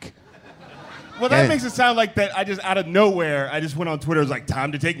black? Well, that makes it sound like that I just, out of nowhere, I just went on Twitter, it was like,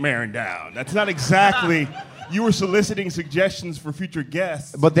 time to take Marin down. That's not exactly... You were soliciting suggestions for future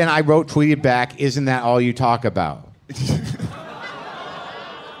guests. But then I tweeted back, isn't that all you talk about?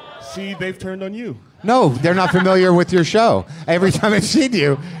 See, they've turned on you. No, they're not familiar with your show. Every time I've seen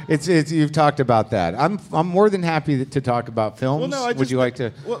you, it's you've talked about that. I'm more than happy to talk about films. Well, no, Would you like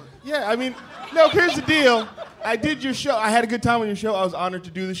to? Well, yeah, I mean, no, here's the deal. I did your show. I had a good time on your show. I was honored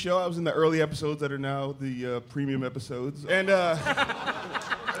to do the show. I was in the early episodes that are now the premium episodes. And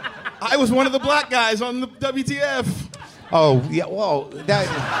I was one of the black guys on the WTF. Oh, yeah, well, that...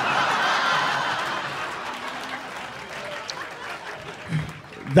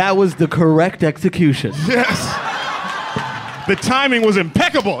 That was the correct execution. Yes. The timing was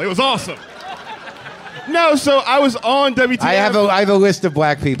impeccable. It was awesome. No, so I was on WTF. I have a list of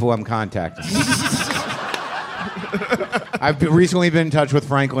black people I'm contacting. I've recently been in touch with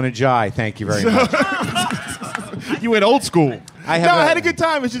Franklin and Jai. Thank you very much. You went old school. I had a good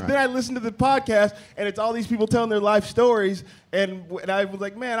time. It's just Right. then I listened to the podcast, and it's all these people telling their life stories, and I was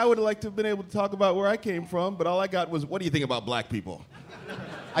like, man, I would have liked to have been able to talk about where I came from, but all I got was, what do you think about black people?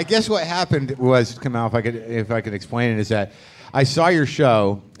 I guess what happened was, Kamau, if I could explain it, is that I saw your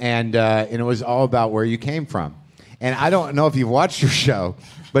show, and it was all about where you came from. And I don't know if you've watched your show,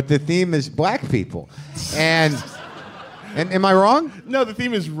 but the theme is black people. And am I wrong? No, the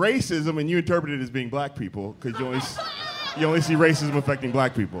theme is racism, and you interpret it as being black people, because you only see racism affecting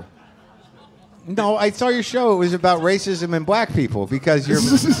black people. No, I saw your show. It was about racism and black people, because you're...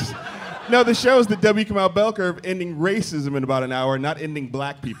 No, the show is the W. Kamau Bell Curve, ending racism in about an hour, not ending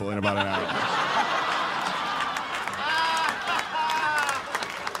black people in about an hour.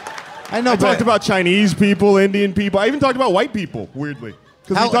 I know, I talked about Chinese people, Indian people. I even talked about white people, weirdly.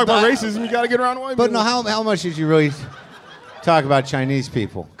 Because when you talk about racism, you got to get around white people. But no, how much did you really talk about Chinese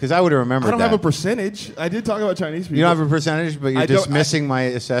people? Because I would have remembered that. I don't have a percentage. I did talk about Chinese people. You don't have a percentage, but you're dismissing my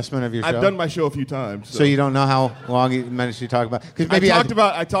assessment of your show? I've done my show a few times. So you don't know how long you managed to talk about? Because maybe I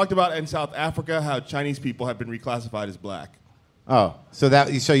talked about in South Africa how Chinese people have been reclassified as black. Oh, so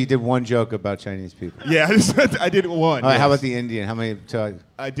you did one joke about Chinese people? Yeah, I did one. All right, yes. how about the Indian? How many?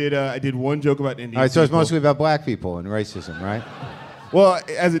 I did one joke about Indian. All right, so it's people. mostly about black people and racism, right? Well,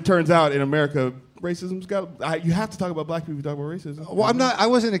 as it turns out, in America, racism's got. You have to talk about black people to talk about racism. Well, I'm not. I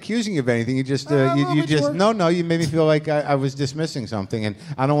wasn't accusing you of anything. You just. You just. No. You made me feel like I was dismissing something, and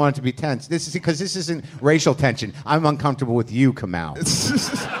I don't want it to be tense. This is because this isn't racial tension. I'm uncomfortable with you, Kamau.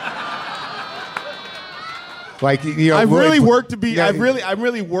 Like I've really worked to be. I'm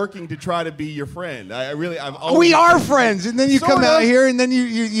really working to try to be your friend. We are friends, and then you come out here, and then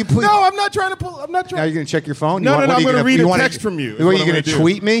you put. No, I'm not trying to pull. I'm not trying. Now you're gonna check your phone. No, I'm going to read a text from you. Are you gonna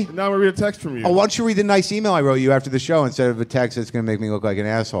tweet me? No, I'm gonna read a text from you. Oh, why don't you read the nice email I wrote you after the show instead of a text that's gonna make me look like an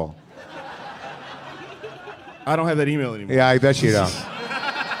asshole? I don't have that email anymore. Yeah, I bet you don't.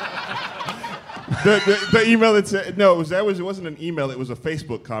 The email that said it wasn't an email. It was a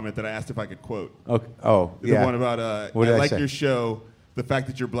Facebook comment that I asked if I could quote. Okay. Oh, yeah. The one about I like say? your show. The fact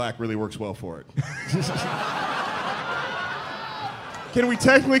that you're black really works well for it. Can we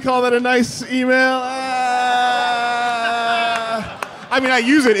technically call that a nice email? I mean, I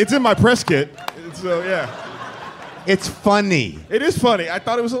use it. It's in my press kit. So yeah. It's funny. It is funny. I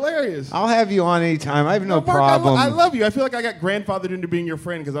thought it was hilarious. I'll have you on anytime. I have no Mark, problem. I love you. I feel like I got grandfathered into being your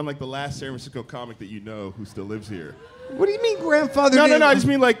friend because I'm like the last San Francisco comic that you know who still lives here. What do you mean, grandfather? No. I just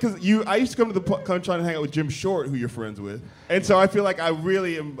mean like because I used to come to the country and hang out with Jim Short, who you're friends with, and so I feel like I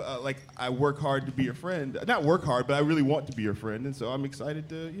really am I work hard to be your friend. Not work hard, but I really want to be your friend, and so I'm excited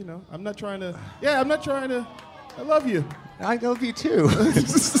to. I'm not trying to. Yeah, I'm not trying to. I love you. I love you too.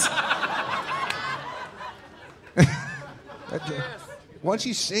 Why don't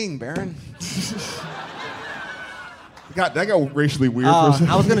you sing, Baron? God, that got racially weird for a second.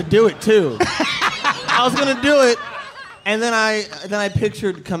 I was gonna do it too. I was gonna do it, and then I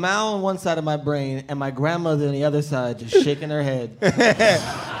pictured Kamau on one side of my brain and my grandmother on the other side, just shaking her head.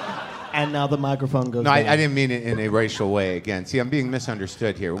 And now the microphone goes. No, down. I didn't mean it in a racial way. Again, see, I'm being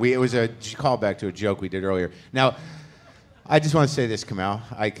misunderstood here. It was a callback to a joke we did earlier. Now, I just want to say this, Kamau.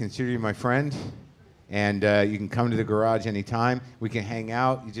 I consider you my friend. And you can come to the garage anytime. We can hang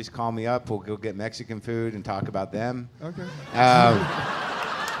out. You just call me up. We'll go get Mexican food and talk about them. Okay.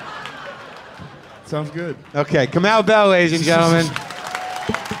 Sounds good. Okay, Kamau Bell, ladies and gentlemen.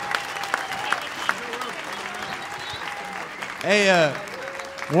 Hey,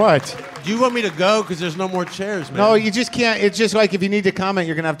 What? do you want me to go? Because there's no more chairs, man. No, you just can't. It's just like if you need to comment,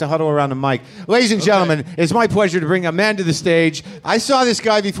 you're going to have to huddle around the mic. Ladies and gentlemen, it's my pleasure to bring a man to the stage. I saw this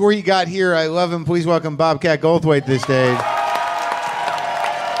guy before he got here. I love him. Please welcome Bobcat Goldthwait to the stage.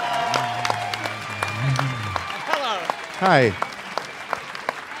 Hello. Hi.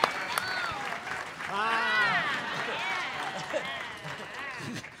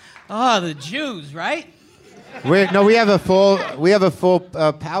 Oh, the Jews, right? We have a full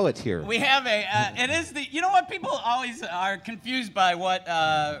palette here. We have it is the, you know what, people always are confused by what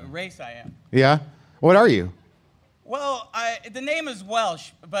race I am. Yeah? What are you? Well, the name is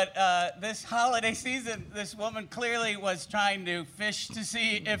Welsh, but this holiday season, this woman clearly was trying to fish to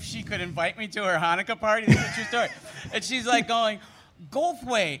see if she could invite me to her Hanukkah party. This is a true story. And she's like going,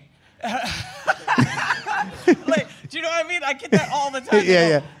 Goldthwait. Like, do you know what I mean? I get that all the time.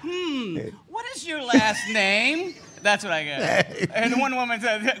 Yeah. What is your last name? That's what I get. And one woman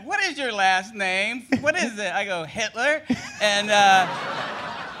says, what is your last name? What is it? I go, Hitler. And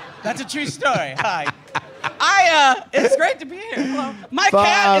that's a true story. Hi. It's great to be here. Hello. My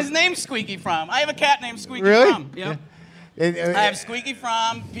cat is named Squeaky From. I have a cat named Squeaky Really? From. Yep. I have Squeaky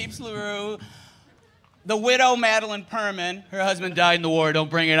From, Peeps LaRue, the widow Madeline Perman. Her husband died in the war. Don't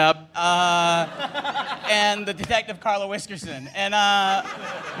bring it up. And the detective Carla Whiskerson. And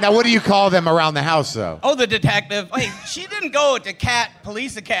Now, what do you call them around the house, though? oh, the detective. Wait, she didn't go to Cat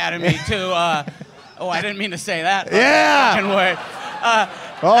Police Academy to. Oh, I didn't mean to say that. Yeah. Fucking word.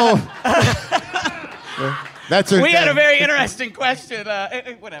 That's We had a very interesting question.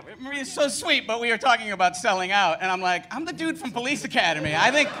 Whatever. Maria's so sweet, but we were talking about selling out, and I'm like, I'm the dude from Police Academy.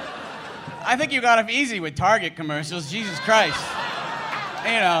 I think you got off easy with Target commercials. Jesus Christ.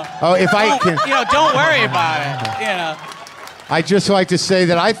 You know. Oh, if I can. Don't worry about it. You know. I'd just like to say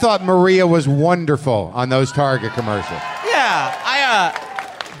that I thought Maria was wonderful on those Target commercials. Yeah,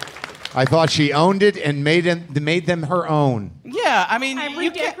 I thought she owned it and made them her own. Yeah, I mean, I'm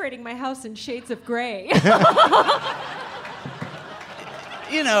redecorating my house in shades of gray.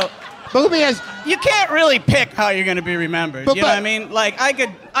 You know. But let me ask. You can't really pick how you're going to be remembered. You know what I mean? Like, I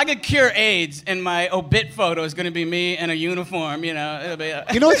could cure AIDS, and my obit photo is going to be me in a uniform. You know. It'll be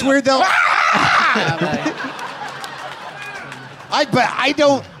You know what's weird though?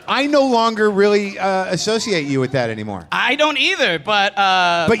 I no longer really associate you with that anymore. I don't either, but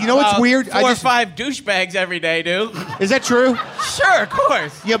you know what's weird? 4 or 5 douchebags every day do. Is that true? Sure, of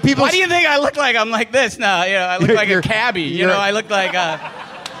course. Yeah, people. Why do you think I look like I'm like this now? You know, I look like a cabbie. You know, I look like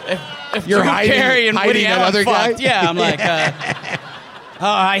if You're Drew Carey and Woody that Allen other fucked. guy? Yeah, I'm like, oh,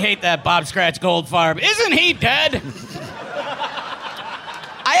 I hate that Bob Scratch Goldfarb. Isn't he dead?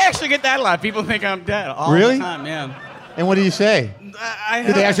 I actually get that a lot. People think I'm dead all Really? the time. Yeah. And what do you say?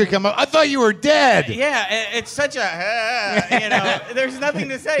 Did they actually come up? I thought you were dead. Yeah, it's such a, you know, there's nothing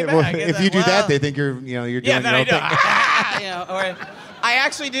to say Well, back. if you do that, they think you're doing your then own I do. thing. You know, or I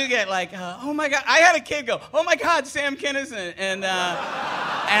actually do get like, oh my God. I had a kid go, oh my God, Sam Kinison, and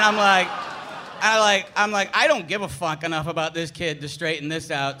I'm like, I don't give a fuck enough about this kid to straighten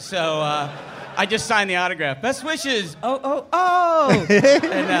this out. So I just signed the autograph. Best wishes. Oh.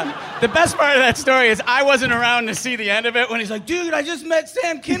 And the best part of that story is I wasn't around to see the end of it when he's like, dude, I just met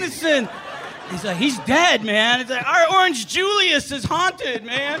Sam Kinison. He's like, he's dead, man. It's like, our Orange Julius is haunted,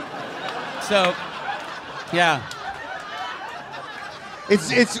 man. So, yeah.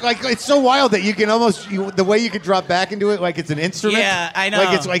 It's like it's so wild that you can almost the way you could drop back into it like it's an instrument. Yeah, I know.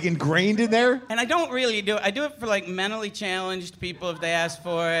 Like it's like ingrained in there. And I don't really do it. I do it for like mentally challenged people if they ask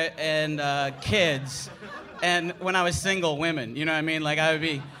for it, and kids, and when I was single, women. You know what I mean? Like I would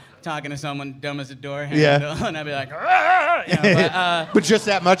be talking to someone dumb as a door handle, and I'd be like, you know, but just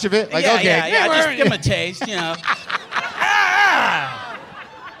that much of it? Like, yeah, okay. yeah, just give them a taste, you know.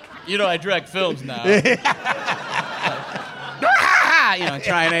 You know, I direct films now. You know,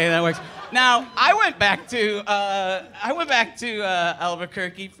 trying anything that works. Now, I went back to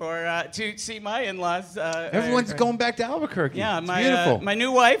Albuquerque for to see my in-laws. Everyone's going back to Albuquerque. Yeah, it's beautiful. My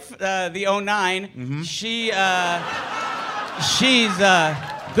new wife, the 09, Mm-hmm. she's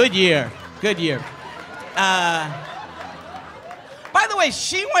good year. By the way,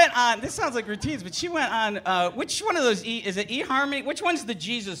 she went on. This sounds like routines, but she went on. Which one of those? Is it eHarmony? Which one's the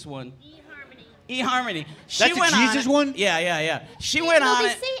Jesus one? eHarmony. That's the Jesus one? Yeah. She went on. They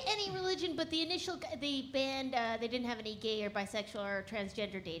it. say any religion, but the band, they didn't have any gay or bisexual or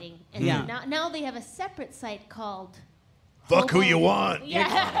transgender dating. And Yeah. now they have a separate site called Fuck who you want.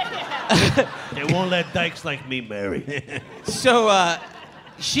 Yeah. They won't let dykes like me marry. So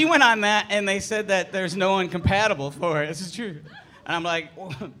she went on that, and they said that there's no one compatible for it. This is true. And I'm like,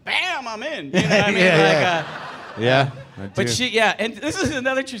 well, bam, I'm in. You know what I mean? Yeah. But and this is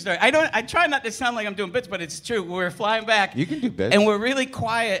another true story. I try not to sound like I'm doing bits, but it's true. We're flying back. You can do bits. And we're really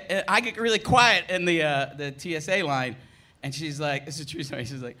quiet. I get really quiet in the TSA line, and she's like, this is a true story.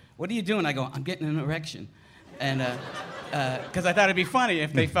 She's like, what are you doing? I go, I'm getting an erection. And because I thought it'd be funny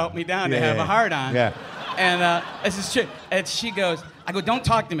if they felt me down to have a hard on. Yeah. And this is true. And she goes, I go, don't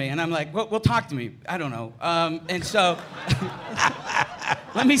talk to me. And I'm like, well, talk to me. I don't know. And so,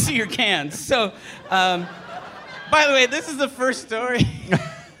 let me see your cans. So, by the way, this is the first story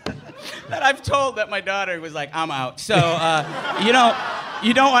that I've told that my daughter was like, I'm out. So,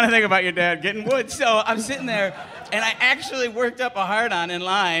 you don't want to think about your dad getting wood. So I'm sitting there, and I actually worked up a hard-on in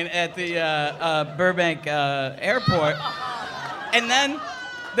line at the Burbank airport. And then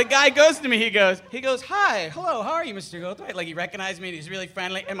the guy goes to me, he goes, hi, hello, how are you, Mr. Goldthwait? Like, he recognized me, and he's really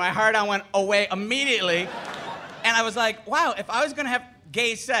friendly, and my hard-on went away immediately. And I was like, wow, if I was going to have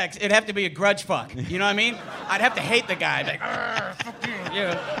gay sex, it'd have to be a grudge fuck. You know what I mean? I'd have to hate the guy. I'd be like, fuck you. You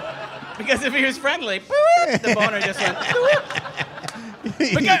know? Because if he was friendly, the boner just went.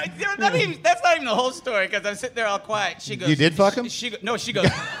 But that's not even the whole story, because I'm sitting there all quiet. She goes, you did fuck him? She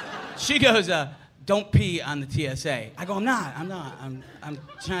goes, don't pee on the TSA. I go, I'm not. I'm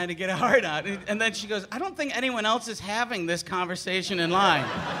trying to get a hard on. And then she goes, I don't think anyone else is having this conversation in line.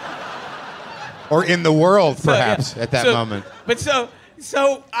 Or in the world, perhaps, at that moment. But so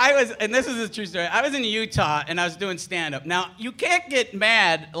I was, and this is a true story. I was in Utah, and I was doing stand-up. Now, you can't get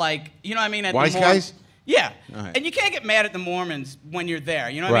mad, like, you know what I mean? At Wise guys? Yeah. Right. And you can't get mad at the Mormons when you're there.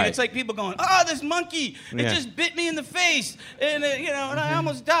 You know what I mean? It's like people going, oh, this monkey, it just bit me in the face. And, and I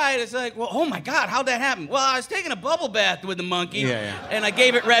almost died. It's like, well, oh, my God, how'd that happen? Well, I was taking a bubble bath with the monkey, and I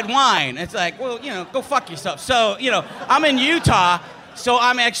gave it red wine. It's like, well, go fuck yourself. So, I'm in Utah, so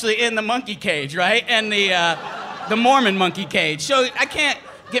I'm actually in the monkey cage, right? And the Mormon monkey cage. So I can't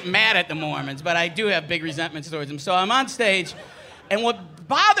get mad at the Mormons, but I do have big resentments towards them. So I'm on stage, and what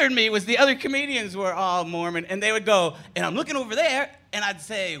bothered me was the other comedians were all Mormon, and they would go, and I'm looking over there, and I'd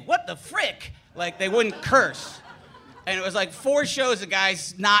say, what the frick? Like, they wouldn't curse. And it was like 4 shows of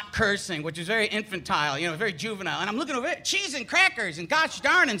guys not cursing, which was very infantile, very juvenile. And I'm looking over there, cheese and crackers, and gosh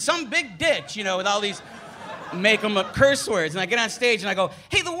darn, and some big ditch, with all these make them up curse words. And I get on stage and I go,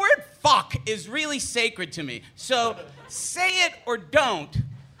 hey, the word fuck is really sacred to me. So say it or don't,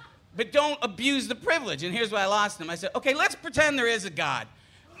 but don't abuse the privilege. And here's why I lost them. I said, okay, let's pretend there is a God.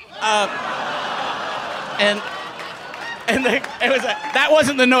 And it was like, that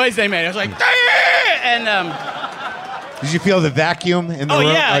wasn't the noise they made. It was like, and did you feel the vacuum in the room?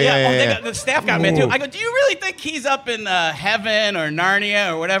 Yeah. The staff got mad too. I go, do you really think he's up in heaven or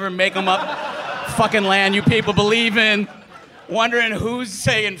Narnia or whatever make him up fucking land you people believe in, wondering who's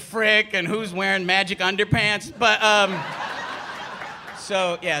saying frick and who's wearing magic underpants? But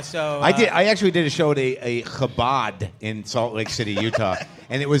so I actually did a show at a Chabad in Salt Lake City, Utah,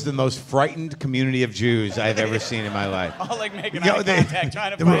 and it was the most frightened community of Jews I've ever seen in my life. All like making eye contact,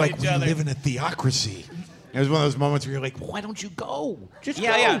 trying to find each other. We live in a theocracy. It was one of those moments where you're like, why don't you go? Just go.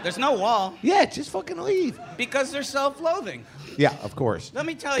 Yeah, there's no wall. Yeah, just fucking leave. Because they're self-loathing. Yeah, of course. Let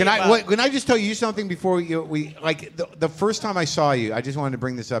me tell Can you I just tell you something before we like the first time I saw you? I just wanted to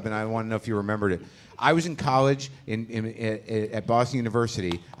bring this up, and I want to know if you remembered it. I was in college at Boston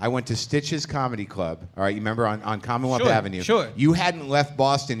University. I went to Stitch's Comedy Club. All right, you remember on Commonwealth Avenue? Sure. You hadn't left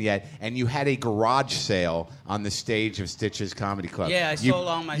Boston yet, and you had a garage sale on the stage of Stitch's Comedy Club. Yeah, I sold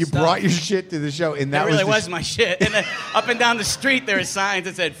all my You stuff. brought your shit to the show, and that really was was my shit. And then up and down the street, there were signs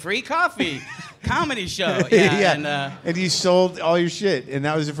that said "free coffee." Comedy show. Yeah, and you sold all your shit, and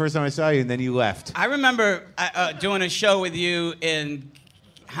that was the first time I saw you, and then you left. I remember doing a show with you in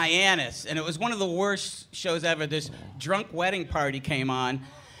Hyannis, and it was one of the worst shows ever. This drunk wedding party came on,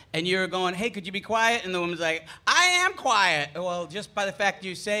 and you were going, "Hey, could you be quiet?" And the woman's like, "I am quiet." Well, just by the fact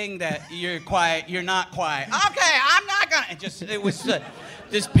you're saying that you're quiet, you're not quiet. Okay, I'm not gonna. It was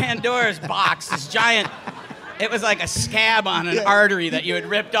this Pandora's box, this giant. It was like a scab on an artery that you had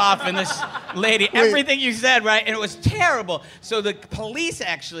ripped off, and this lady, everything you said, right? And it was terrible. So the police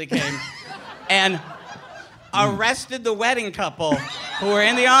actually came and arrested the wedding couple who were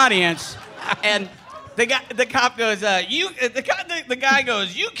in the audience, and the cop goes, the guy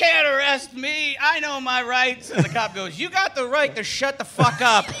goes, "You can't arrest me. I know my rights." And the cop goes, "You got the right to shut the fuck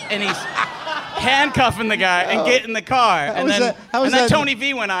up." And he's handcuffing the guy and get in the car. And then Tony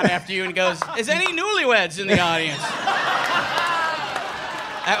V went on after you and goes, "Is any newlyweds in the audience?"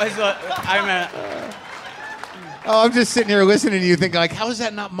 That was what I remember. Oh, I'm just sitting here listening to you, thinking like, how is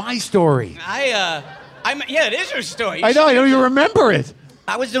that not my story? Yeah, it is your story. I don't even remember it.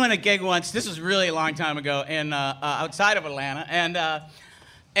 I was doing a gig once. This was really a long time ago, in outside of Atlanta,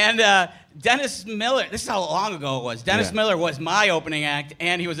 and Dennis Miller. This is how long ago it was. Dennis Miller was my opening act,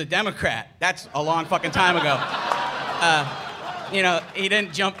 and he was a Democrat. That's a long fucking time ago. He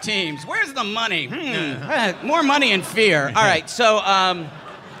didn't jump teams. Where's the money? More money and fear. All right, so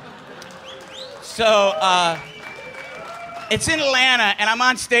it's in Atlanta, and I'm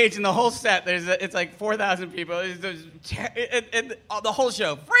on stage, and the whole set, it's like 4,000 people. The whole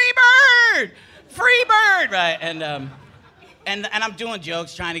show, free bird, right? And I'm doing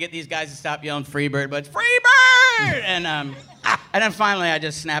jokes, trying to get these guys to stop yelling free bird, but free bird! And then finally I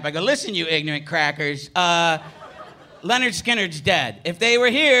just snap. I go, "Listen, you ignorant crackers. Leonard Skinner's dead. If they were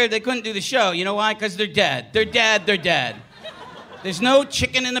here, they couldn't do the show. You know why? Because they're dead. They're dead. There's no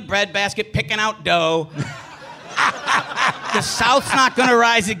chicken in the breadbasket picking out dough. The South's not gonna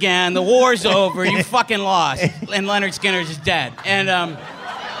rise again. The war's over. You fucking lost. And Leonard Skinner's is dead." And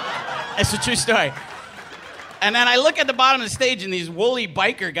it's a true story. And then I look at the bottom of the stage, and these woolly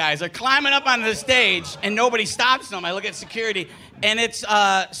biker guys are climbing up onto the stage, and nobody stops them. I look at security, and it's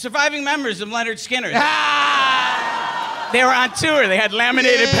surviving members of Leonard Skinner. They were on tour. They had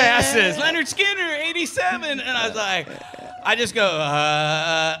laminated passes. Leonard Skinner, 87. And I was like, I just go,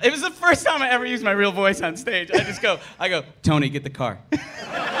 it was the first time I ever used my real voice on stage. I go, "Tony, get the car."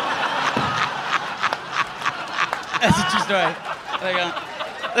 That's a true story.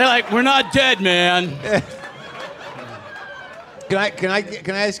 They're like, "We're not dead, man." Can I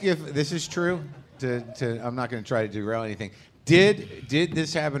ask you if this is true? I'm not going to try to derail anything. Did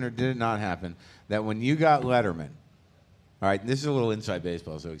this happen or did it not happen? That when you got Letterman, all right, this is a little inside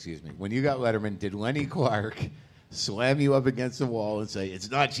baseball, so excuse me. When you got Letterman, did Lenny Clark slam you up against the wall and say,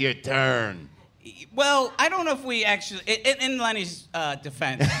 "It's not your turn"? Well, I don't know if we actually, in Lenny's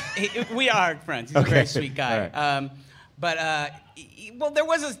defense, we are friends. He's a very sweet guy. Right. There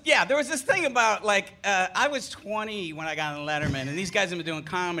was this thing about, like, I was 20 when I got on Letterman, and these guys have been doing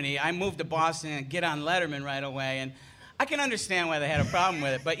comedy. I moved to Boston and get on Letterman right away, and I can understand why they had a problem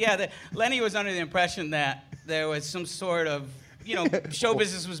with it. But yeah, Lenny was under the impression that there was some sort of, show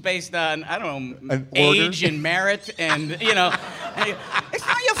business was based on, I don't know, age and merit, and, it's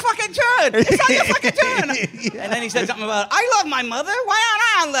not your fucking turn. It's not your fucking turn. And then he said something about, "I love my mother. Why aren't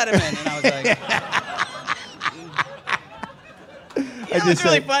I on Letterman?" And I was like... what's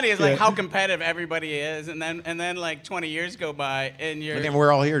really funny is like how competitive everybody is, and then like 20 years go by, and you're. And then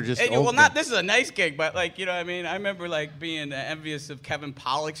we're all here just. This is a nice gig, but like, you know what I mean? I remember like being envious of Kevin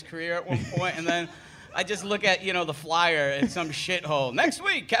Pollak's career at one point, and then I just look at the flyer in some shithole. "Next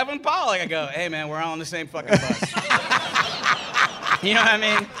week, Kevin Pollak." I go, "Hey man, we're all on the same fucking bus." You know what I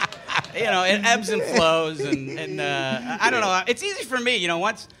mean? It ebbs and flows, and I don't know. It's easy for me.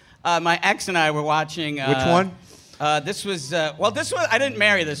 Once my ex and I were watching. Which one? This was I didn't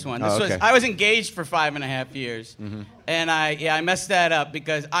marry this one. I was engaged for 5.5 years, and I messed that up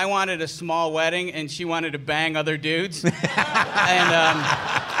because I wanted a small wedding and she wanted to bang other dudes, and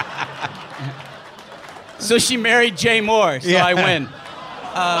so she married Jay Moore, so I win.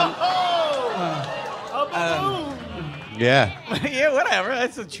 Yeah. Yeah, whatever.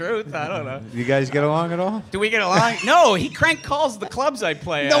 That's the truth. I don't know. You guys get along at all? Do we get along? No, he crank calls the clubs I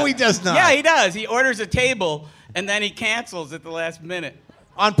play at. No, he does not. Yeah, he does. He orders a table, and then he cancels at the last minute.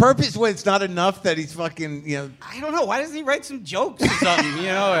 On purpose when it's not enough that he's fucking, I don't know. Why doesn't he write some jokes or something?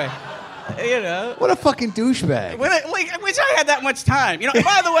 What a fucking douchebag. I wish I had that much time.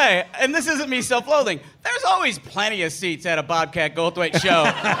 By the way, and this isn't me self-loathing, there's always plenty of seats at a Bobcat Goldthwait show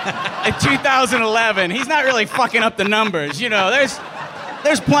in 2011. He's not really fucking up the numbers.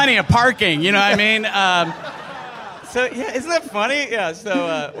 There's plenty of parking. You know what I mean? So, yeah, isn't that funny? Yeah,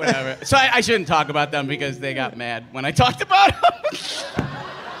 so whatever. So I shouldn't talk about them because they got mad when I talked about them.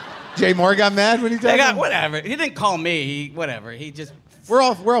 Jay Moore got mad when he talked about whatever. He didn't call me. Whatever. He just... We're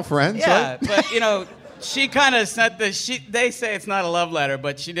all friends. Yeah, right? but she kind of sent they say it's not a love letter,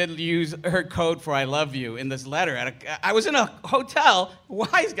 but she did use her code for "I love you" in this letter. I was in a hotel,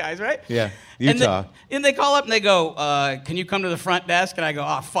 wise guys, right? Yeah, Utah. And they call up and they go, "Can you come to the front desk?" And I go,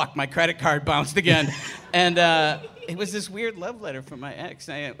 "Oh fuck, my credit card bounced again." And it was this weird love letter from my ex.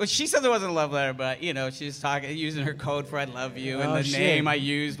 Well, she said there wasn't a love letter, but she was using her code for "I love you" and the name I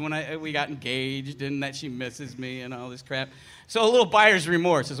used when we got engaged, and that she misses me and all this crap. So a little buyer's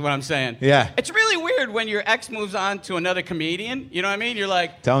remorse is what I'm saying. Yeah. It's really weird when your ex moves on to another comedian. You know what I mean? You're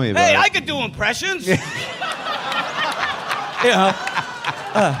like, tell me about hey, it. I could do impressions.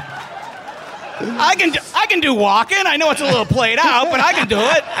 I can do walking. I know it's a little played out, but I can do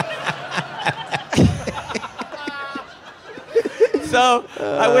it. So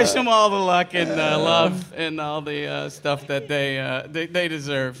I wish them all the luck and love and all the stuff that they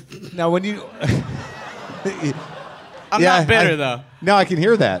deserve. Now, when you... I'm not bitter, though. No, I can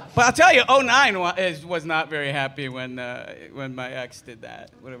hear that. But I'll tell you, 2009 was not very happy when my ex did that.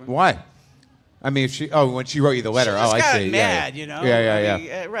 Whatever. Why? I mean, when she wrote you the letter. She just I got see. mad, Yeah. I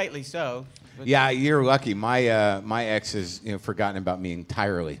mean, rightly so. But yeah, you're lucky. My ex has forgotten about me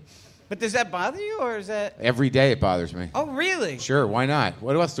entirely. But does that bother you, or is that... Every day it bothers me. Oh, really? Sure, why not?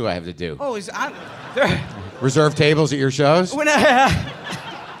 What else do I have to do? Oh, Reserve tables at your shows?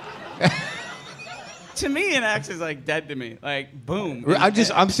 To me, an ex is like dead to me. Like, boom.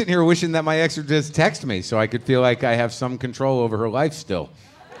 I'm sitting here wishing that my ex would just text me so I could feel like I have some control over her life still.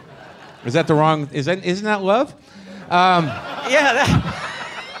 Is that the wrong... Isn't that love? Yeah,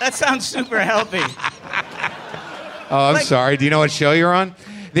 that sounds super healthy. Oh, I'm sorry. Do you know what show you're on?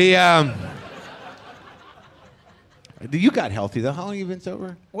 You got healthy, though. How long have you been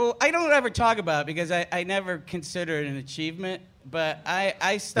sober? Well, I don't ever talk about it because I never consider it an achievement. But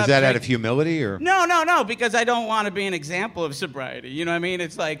I stopped. Is that out of humility or? No, because I don't want to be an example of sobriety. You know what I mean?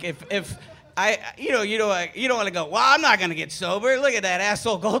 It's like if I, you don't want to go, well, I'm not going to get sober. Look at that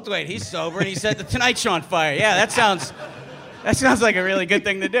asshole Goldthwait. He's sober and he set the Tonight Show on fire. Yeah, that sounds like a really good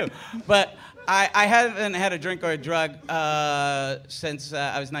thing to do. But I haven't had a drink or a drug since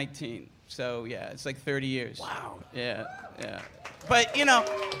I was 19. So yeah, it's like 30 years. Wow. Yeah. But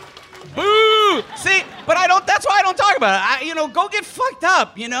boo! See, but I don't. That's why I don't talk about it. Go get fucked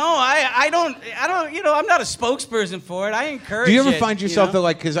up. I don't. I'm not a spokesperson for it. I encourage. Do you ever find yourself that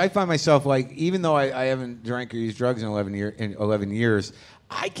because I find myself even though I haven't drank or used drugs in 11 years,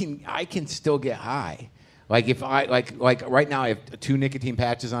 I can still get high. Like if I like right now I have 2 nicotine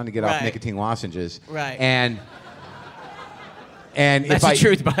patches on to get off nicotine lozenges. Right. And that's the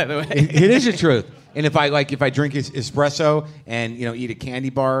truth, by the way. It is the truth. And if I drink espresso and eat a candy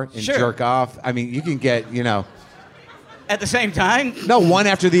bar and jerk off, I mean you can get at the same time. No, one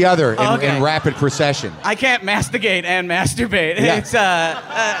after the other in rapid procession. I can't masticate and masturbate. Yeah. It's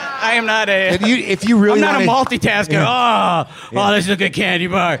I am not a. If you really I'm not a multitasker. Yeah. Oh, this is a good candy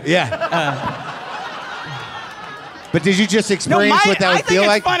bar. Yeah. But did you just experience what that would feel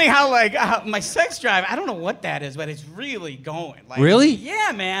like? I think it's funny how my sex drive. I don't know what that is, but it's really going. Really?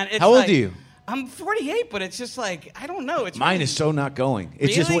 Yeah, man. It's how old are you? I'm 48, but it's just like, I don't know. Mine is so not going.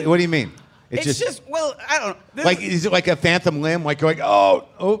 It's really? just, what do you mean? It's just, well, I don't know. Is it like a phantom limb? Like going,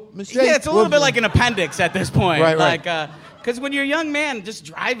 mistake? Yeah, it's a little bit like an appendix at this point. Right. Because when you're a young man, just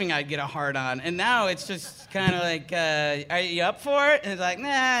driving, I'd get a hard on. And now it's just kind of like, are you up for it? And it's like,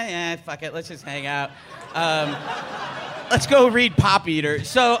 nah, fuck it. Let's just hang out. Let's go read Pop Eater.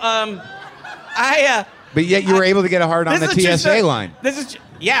 So, But yet you were able to get a hard on the TSA line.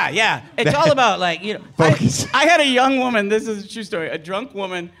 Yeah. It's all about focus. I had a young woman. This is a true story. A drunk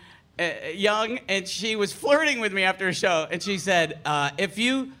woman, young, and she was flirting with me after a show. And she said, "If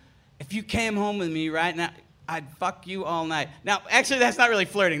you came home with me right now, I'd fuck you all night." Now, actually, that's not really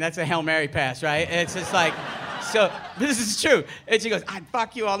flirting. That's a Hail Mary pass, right? It's just like, so this is true. And she goes, "I'd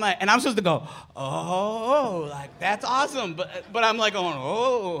fuck you all night," and I'm supposed to go, "Oh, like that's awesome," but I'm like going,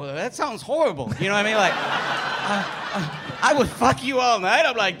 "Oh, that sounds horrible." You know what I mean? Like, I would fuck you all night.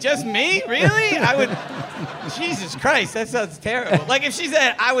 I'm like, just me, really? I would. Jesus Christ, that sounds terrible. Like if she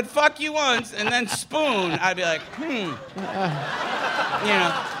said, I would fuck you once and then spoon, I'd be like, You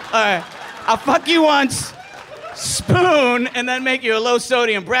know, all right, I'll fuck you once, spoon, and then make you a low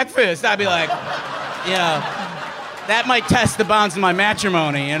sodium breakfast. I'd be like, you know, that might test the bounds of my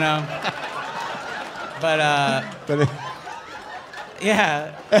matrimony, you know. But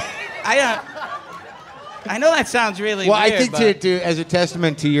yeah, I know that sounds really well, weird. I think to as a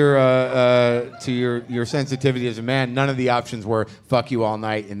testament to your sensitivity as a man, none of the options were fuck you all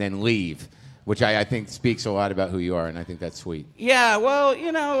night and then leave, which I think speaks a lot about who you are, and I think that's sweet. Yeah, well,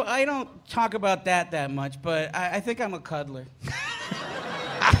 you know, I don't talk about that much, but I think I'm a cuddler.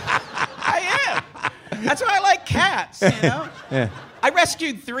 I am. That's why I like cats, you know? Yeah. I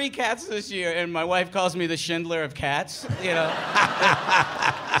rescued 3 cats this year, and my wife calls me the Schindler of cats, you know?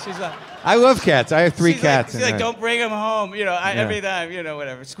 She's like... I love cats. I have 3 cats. She's like, don't bring them home. You know, every time, you know,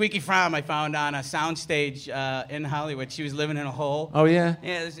 whatever. Squeaky Fromm I found on a soundstage in Hollywood. She was living in a hole. Oh, yeah?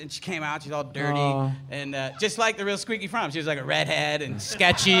 Yeah, and she came out. She's all dirty. And just like the real Squeaky Fromm. She was like a redhead and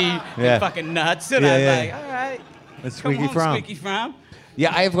sketchy and fucking nuts. And I was like, all right. That's Come Squeaky home, Fromm. Squeaky Fromm.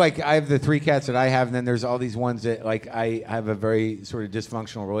 Yeah, I have the 3 cats that I have, and then there's all these ones that like I have a very sort of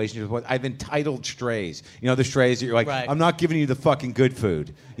dysfunctional relationship with. I've entitled strays. You know, the strays that you're like, I'm not giving you the fucking good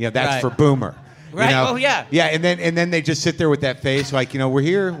food. You know, that's for Boomer. Right. You know? Oh yeah. Yeah, and then they just sit there with that face, like, you know, we're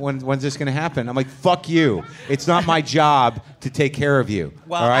here. When's this gonna happen? I'm like, fuck you. It's not my job to take care of you.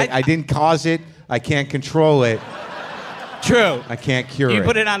 Well, all right, I didn't cause it. I can't control it. True. I can't cure it. You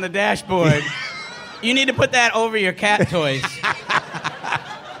put it on the dashboard. You need to put that over your cat toys.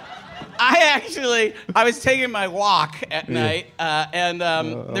 I was taking my walk at night, and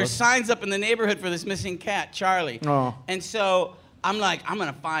there's signs up in the neighborhood for this missing cat, Charlie. Oh. And so I'm like, I'm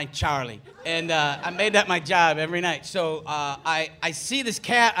gonna find Charlie. And I made that my job every night. So I see this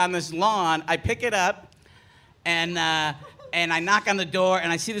cat on this lawn. I pick it up, and I knock on the door,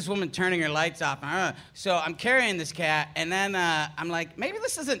 and I see this woman turning her lights off. So I'm carrying this cat, and then I'm like, maybe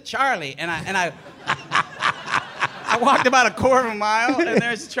this isn't Charlie. And I walked about a quarter of a mile, and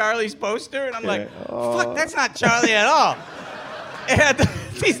there's Charlie's poster, and I'm like, fuck, that's not Charlie at all. It had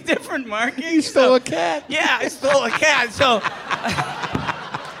these different markings. You stole a cat. Yeah, I stole a cat. So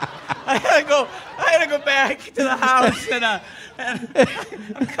I had to go back to the house, and I'm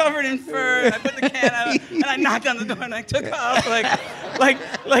covered in fur, and I put the cat out, and I knocked on the door, and I took off, like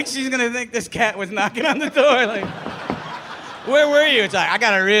she's gonna think this cat was knocking on the door. Like, where were you? It's like, I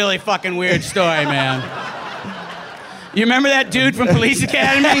got a really fucking weird story, man. You remember that dude from Police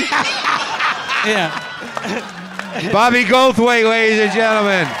Academy? Yeah. Bobby Goldthwait, ladies and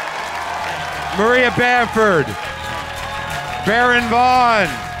gentlemen. Maria Bamford. Baron Vaughn.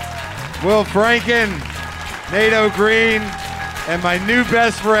 Will Franken. Nato Green. And my new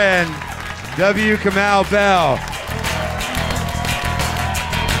best friend, W. Kamau Bell.